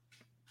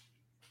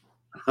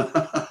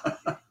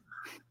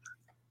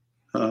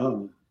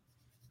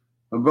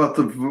 About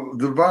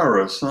the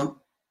virus, huh?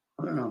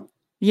 Yeah.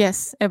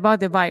 Yes, about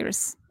the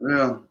virus.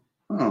 Yeah.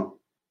 Oh.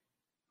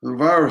 The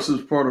virus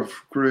is part of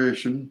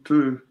creation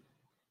too.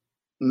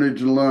 We need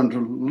to learn to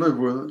live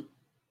with it,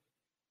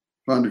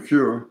 find a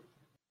cure.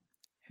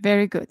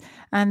 Very good.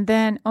 And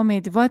then,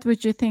 Omid, what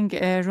would you think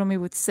Rumi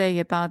would say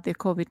about the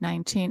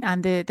COVID-19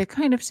 and the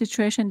kind of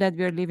situation that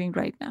we're living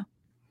right now?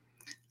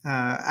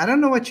 I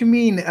don't know what you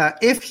mean.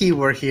 If he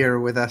were here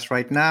with us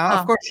right now,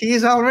 of course, he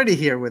is already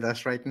here with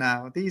us right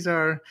now. These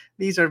are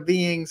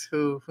beings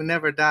who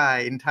never die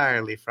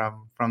entirely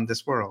from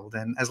this world.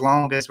 And as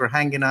long as we're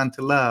hanging on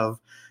to love,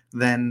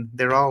 then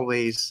they're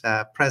always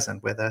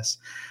present with us.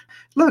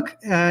 Look,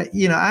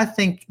 I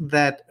think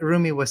that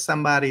Rumi was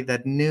somebody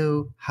that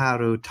knew how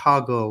to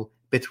toggle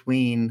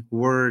between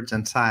words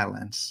and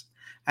silence.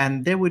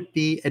 And there would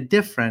be a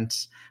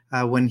difference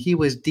when he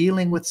was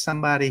dealing with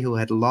somebody who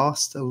had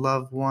lost a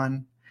loved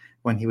one,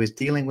 when he was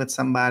dealing with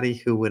somebody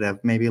who would have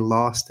maybe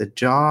lost a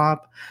job.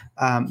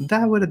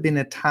 That would have been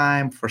a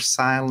time for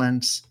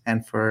silence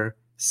and for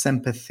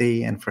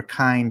sympathy and for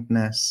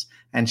kindness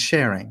and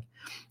sharing.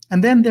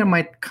 And then there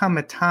might come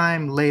a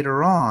time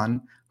later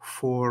on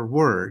for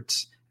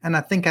words. And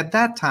I think at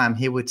that time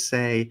he would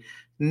say,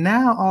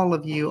 now all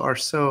of you are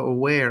so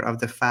aware of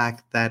the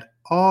fact that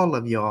all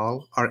of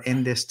y'all are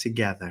in this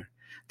together,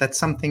 that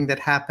something that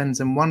happens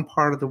in one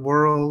part of the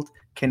world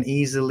can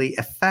easily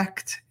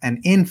affect and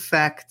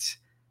infect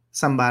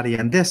somebody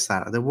on this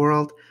side of the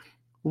world.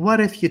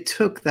 What if you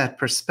took that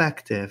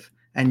perspective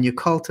and you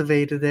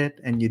cultivated it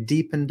and you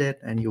deepened it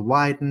and you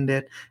widened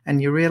it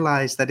and you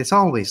realized that it's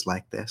always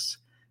like this?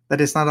 That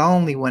it's not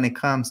only when it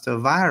comes to a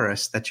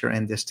virus that you're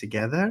in this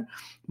together,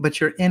 but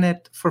you're in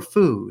it for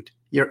food.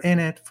 You're in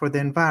it for the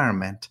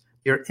environment.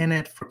 You're in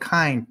it for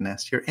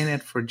kindness. You're in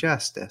it for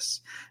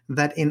justice.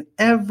 That in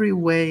every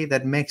way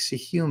that makes you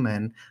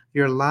human,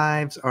 your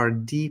lives are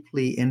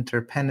deeply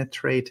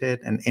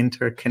interpenetrated and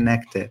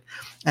interconnected.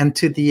 And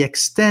to the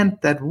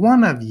extent that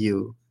one of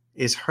you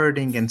is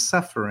hurting and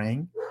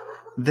suffering,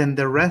 then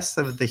the rest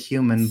of the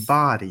human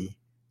body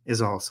is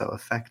also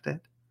affected.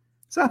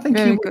 So I think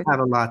he would have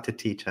a lot to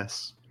teach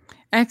us.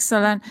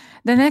 Excellent.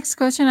 The next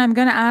question I'm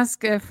going to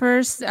ask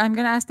first, I'm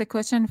going to ask the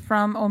question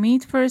from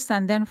Omid first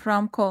and then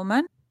from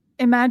Coleman.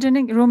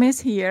 Imagining Rumi is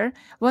here,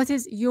 what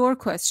is your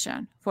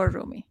question for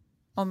Rumi,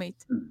 Omid?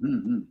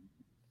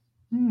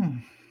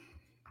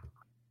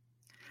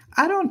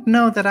 I don't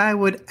know that I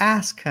would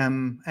ask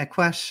him a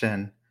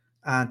question,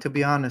 to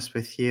be honest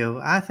with you.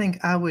 I think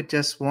I would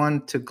just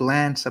want to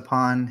glance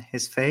upon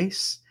his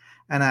face,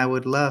 and I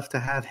would love to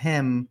have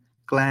him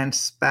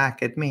glance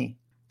back at me.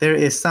 There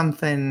is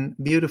something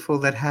beautiful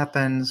that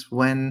happens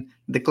when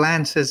the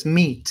glances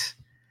meet,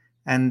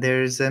 and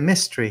there's a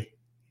mystery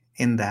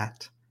in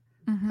that.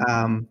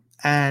 Mm-hmm.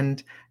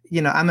 And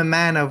I'm a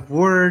man of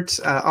words.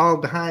 All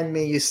behind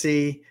me, you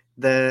see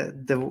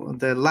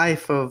the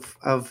life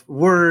of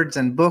words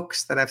and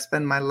books that I've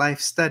spent my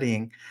life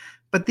studying.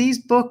 But these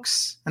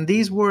books and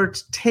these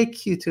words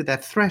take you to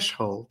that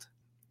threshold,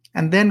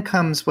 and then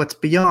comes what's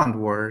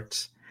beyond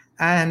words.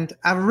 And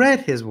I've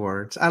read his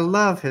words. I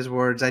love his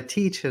words. I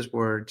teach his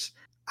words.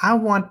 I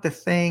want the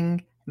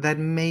thing that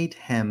made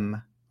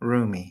him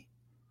Rumi.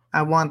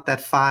 I want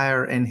that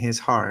fire in his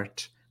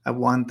heart. I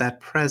want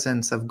that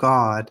presence of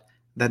God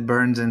that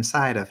burns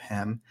inside of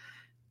him.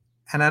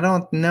 And I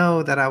don't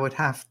know that I would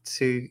have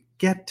to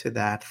get to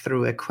that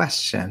through a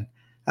question.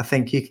 I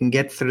think you can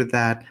get through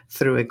that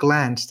through a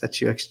glance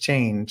that you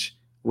exchange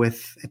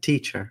with a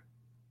teacher.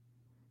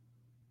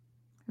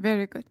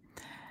 Very good.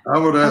 I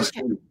would ask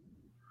him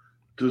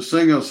to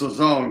sing us a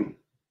song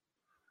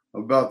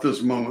about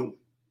this moment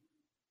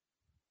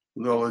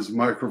with all these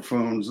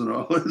microphones and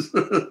all this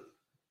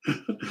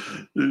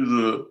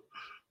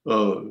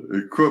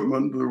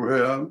equipment that we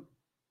have.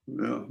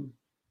 Yeah,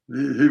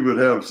 he would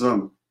have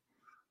some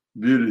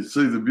beauty,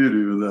 see the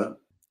beauty of that.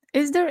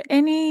 Is there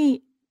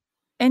any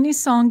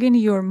song in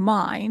your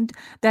mind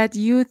that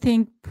you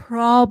think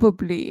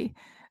probably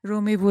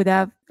Rumi would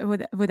have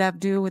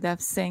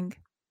sing?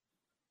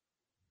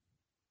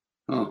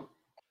 Oh,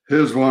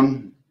 here's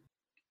one.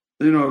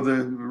 You know,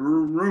 the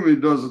Rumi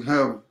doesn't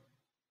have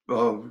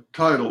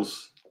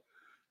titles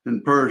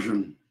in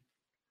Persian,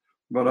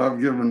 but I've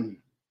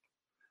given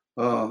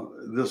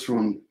this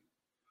one.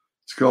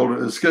 It's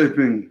called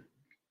Escaping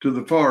to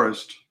the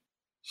Forest.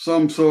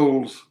 Some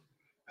souls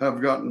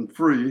have gotten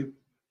free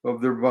of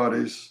their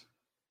bodies.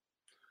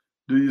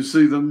 Do you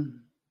see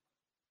them?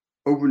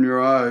 Open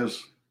your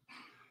eyes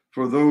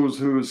for those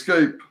who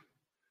escape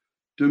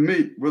to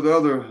meet with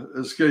other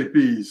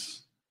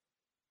escapees,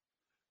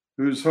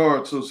 whose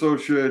hearts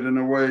associate in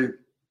a way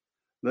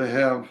they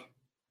have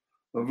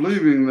of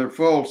leaving their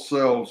false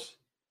selves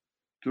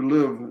to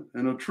live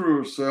in a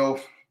truer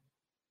self.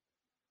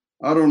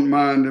 I don't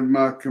mind if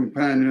my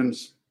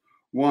companions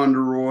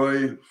wander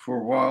away for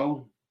a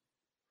while.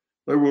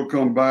 They will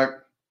come back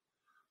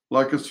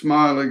like a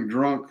smiling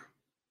drunk.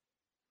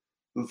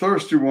 The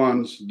thirsty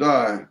ones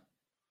die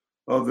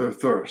of their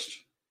thirst.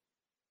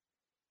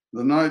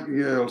 The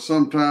nightingale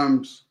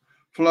sometimes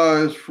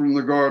flies from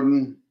the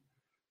garden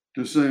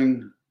to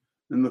sing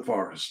in the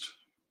forest.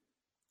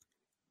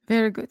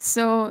 Very good.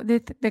 So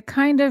the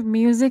kind of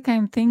music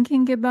I'm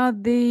thinking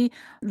about, the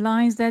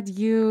lines that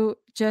you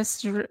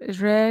just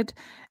read,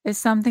 is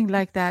something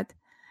like that.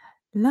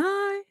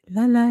 Lie,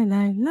 la, lie,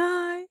 lie,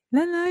 lie,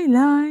 la, lie,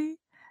 lie,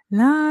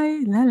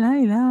 lie, la,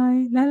 lie,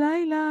 lie, la,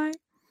 lie, lie.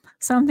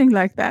 Something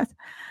like that.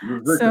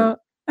 So,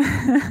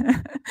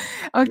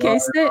 okay.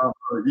 Yes. La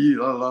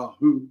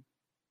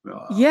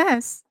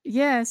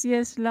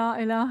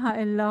ilaha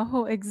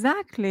illahu.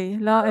 Exactly.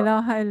 La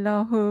ilaha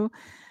illahu.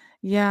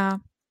 Yeah.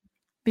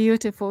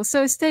 Beautiful.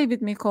 So stay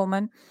with me,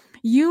 Coleman.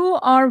 You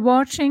are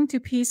watching To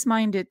Peace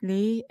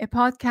Mindedly, a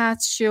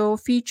podcast show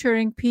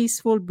featuring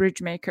peaceful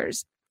bridge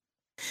makers.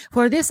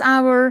 For this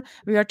hour,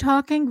 we are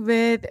talking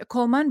with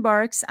Coleman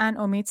Barks and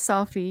Omid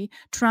Safi,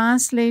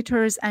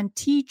 translators and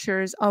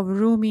teachers of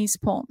Rumi's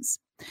poems.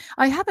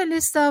 I have a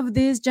list of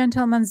these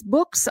gentlemen's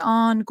books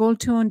on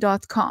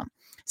goldtune.com.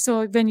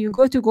 So when you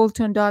go to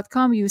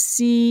goldtune.com, you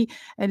see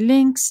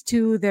links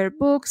to their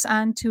books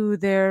and to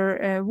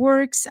their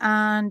works,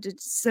 and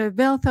it's a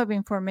wealth of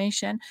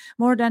information.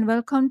 More than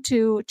welcome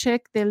to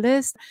check the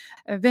list.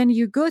 When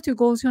you go to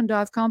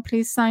goldtune.com,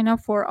 please sign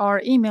up for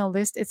our email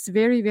list. It's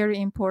very, very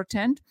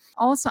important.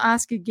 Also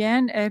ask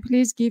again,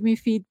 please give me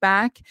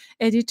feedback,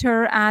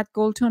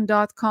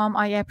 editor@goldtune.com.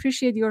 I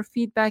appreciate your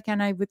feedback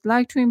and I would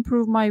like to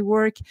improve my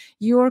work.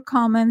 Your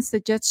comments,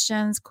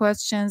 suggestions,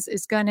 questions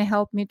is going to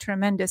help me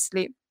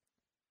tremendously.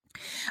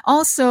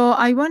 Also,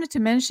 I wanted to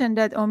mention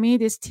that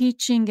Omid is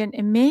teaching an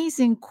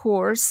amazing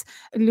course,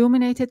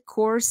 illuminated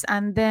course,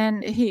 and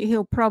then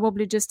he'll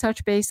probably just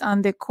touch base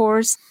on the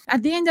course.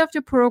 At the end of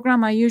the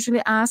program, I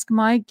usually ask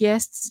my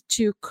guests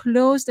to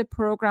close the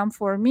program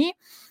for me,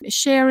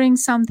 sharing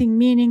something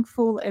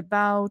meaningful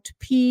about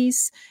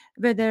peace,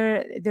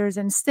 whether there's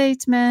a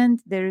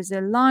statement, there is a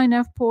line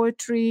of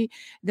poetry,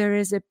 there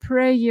is a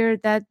prayer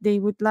that they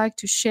would like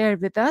to share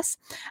with us.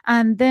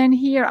 And then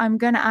here I'm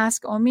going to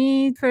ask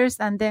Omid first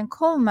and then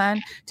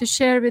Coleman to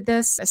share with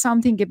us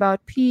something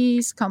about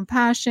peace,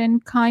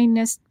 compassion,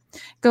 kindness.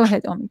 Go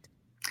ahead, Omid.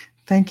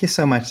 Thank you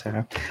so much,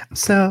 Sarah.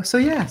 So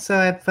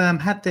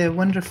I've had the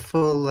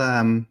wonderful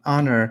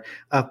honor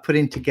of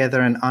putting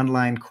together an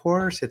online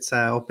course. It's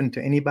open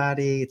to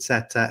anybody. It's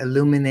at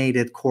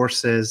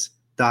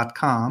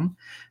illuminatedcourses.com.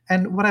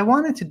 And what I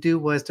wanted to do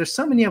was, there's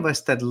so many of us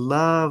that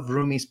love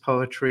Rumi's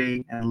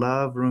poetry and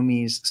love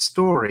Rumi's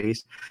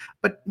stories,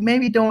 but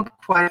maybe don't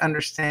quite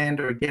understand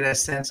or get a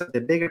sense of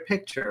the bigger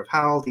picture of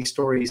how all these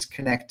stories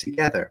connect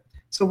together.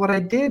 So what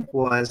I did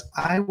was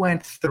I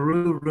went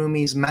through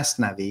Rumi's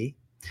Masnavi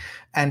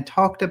and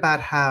talked about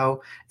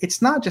how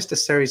it's not just a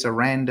series of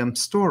random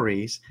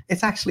stories,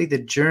 it's actually the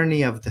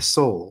journey of the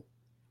soul.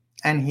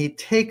 And he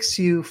takes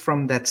you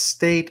from that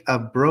state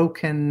of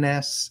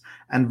brokenness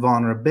and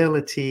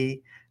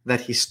vulnerability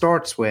that he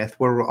starts with,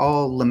 where we're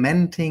all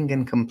lamenting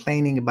and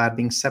complaining about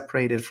being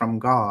separated from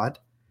God.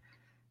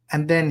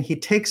 And then he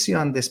takes you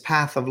on this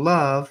path of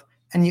love,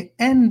 and you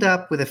end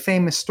up with a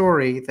famous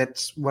story.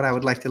 That's what I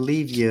would like to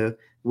leave you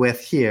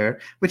with here,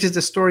 which is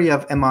the story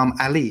of Imam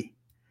Ali.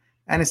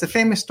 And it's a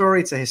famous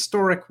story. It's a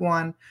historic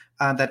one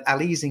that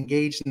Ali is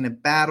engaged in a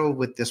battle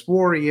with this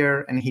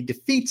warrior, and he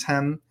defeats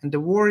him. And the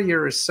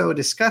warrior is so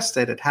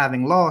disgusted at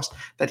having lost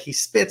that he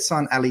spits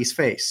on Ali's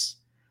face.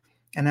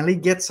 And Ali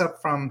gets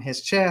up from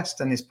his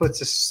chest and he puts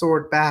his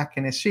sword back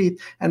in his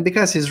sheath. And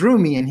because he's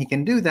Rumi and he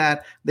can do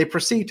that, they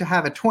proceed to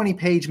have a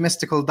 20-page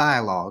mystical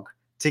dialogue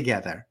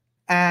together.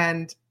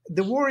 And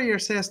the warrior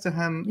says to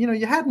him,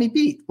 you had me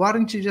beat. Why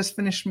don't you just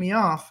finish me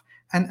off?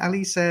 And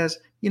Ali says,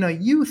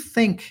 you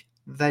think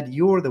that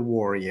you're the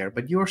warrior,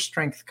 but your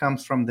strength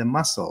comes from the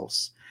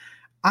muscles.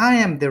 I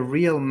am the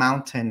real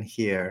mountain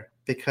here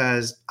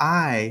because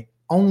I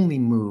only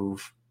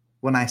move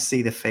when I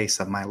see the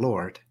face of my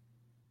Lord.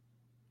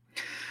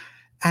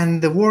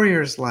 And the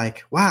warrior's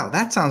like, wow,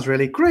 that sounds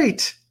really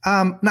great.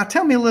 Now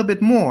tell me a little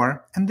bit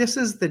more. And this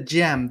is the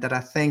gem that I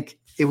think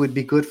it would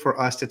be good for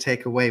us to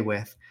take away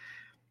with.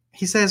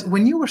 He says,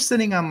 when you were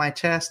sitting on my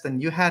chest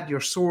and you had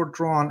your sword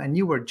drawn and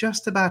you were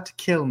just about to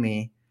kill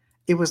me,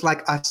 it was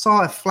like I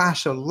saw a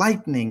flash of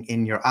lightning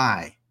in your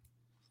eye.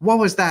 What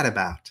was that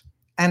about?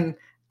 And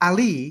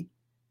Ali,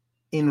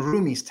 in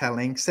Rumi's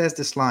telling, says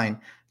this line,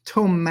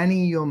 To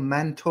mani yo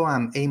man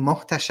toam ey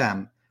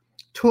muhtasham,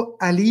 to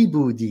Ali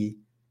budi,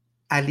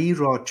 Ali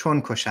ra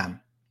chon kosham.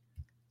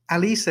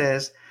 Ali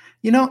says,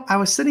 I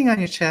was sitting on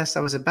your chest,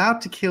 I was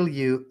about to kill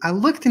you, I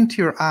looked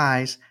into your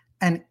eyes,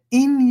 and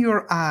in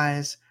your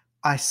eyes,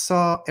 I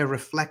saw a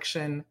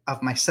reflection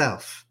of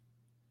myself.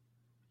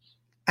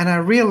 And I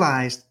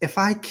realized if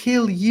I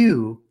kill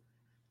you,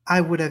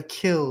 I would have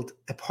killed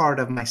a part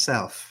of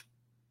myself.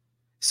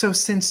 So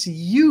since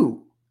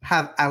you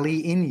have Ali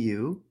in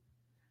you,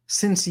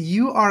 since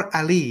you are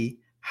Ali,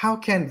 how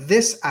can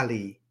this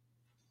Ali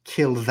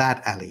kill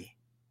that Ali?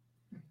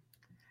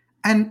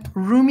 And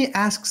Rumi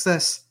asks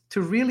us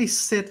to really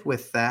sit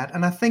with that.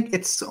 And I think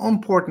it's so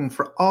important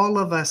for all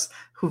of us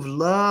who've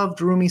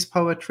loved Rumi's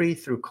poetry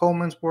through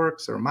Coleman's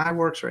works or my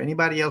works or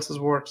anybody else's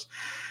works,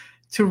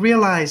 to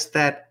realize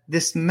that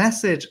this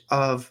message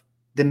of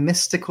the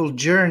mystical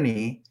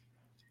journey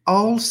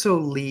also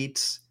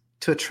leads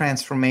to a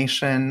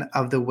transformation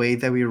of the way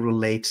that we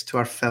relate to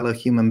our fellow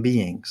human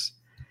beings.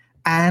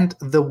 And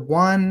the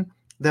one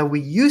that we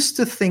used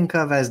to think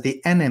of as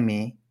the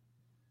enemy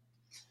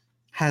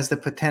has the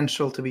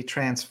potential to be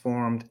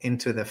transformed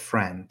into the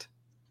friend.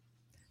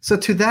 So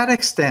to that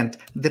extent,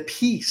 the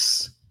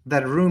peace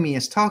that Rumi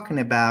is talking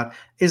about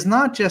is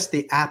not just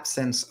the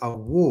absence of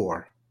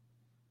war.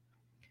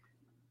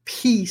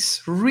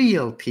 Peace,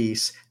 real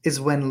peace, is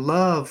when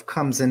love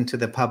comes into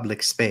the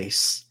public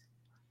space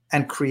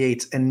and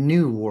creates a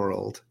new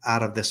world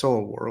out of this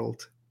old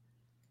world.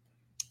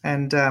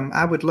 And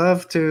I would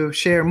love to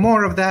share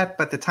more of that,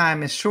 but the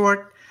time is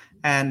short.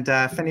 And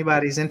if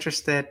anybody's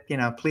interested,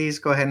 please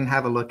go ahead and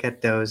have a look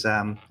at those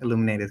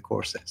illuminated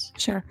courses.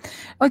 Sure.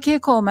 Okay,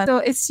 Coleman. So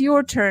it's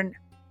your turn.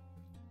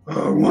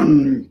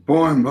 One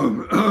poem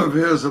of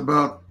his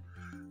about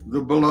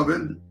the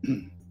beloved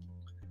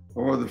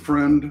or the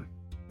friend.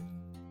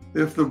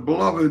 If the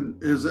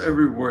beloved is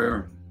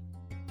everywhere,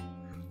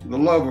 the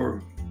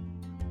lover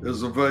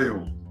is a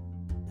veil.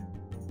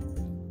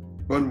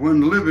 But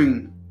when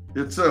living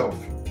itself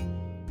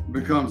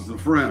becomes the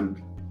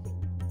friend,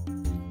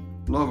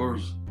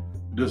 lovers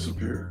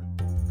disappear.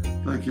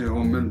 Thank you,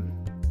 Amen.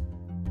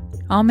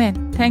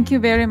 Amen. Thank you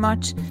very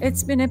much.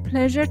 It's been a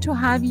pleasure to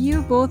have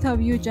you, both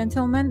of you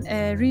gentlemen.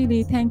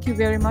 Really, thank you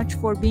very much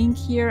for being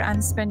here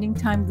and spending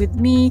time with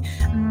me.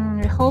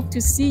 I hope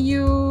to see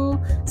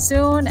you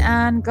soon,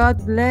 and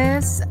God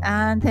bless,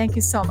 and thank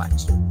you so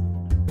much.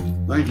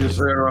 Thank you,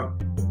 Sarah.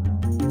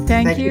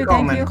 Thank you.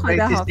 Great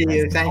to see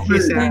you. Thank you,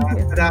 Sarah.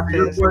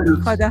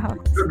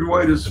 Good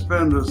way to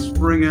spend a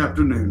spring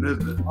afternoon,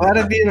 isn't it? What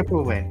a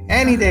beautiful way.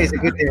 Any day is a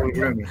good day with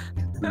Rumi.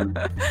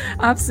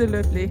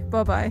 Absolutely.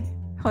 Bye-bye.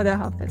 خدا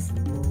حافظ.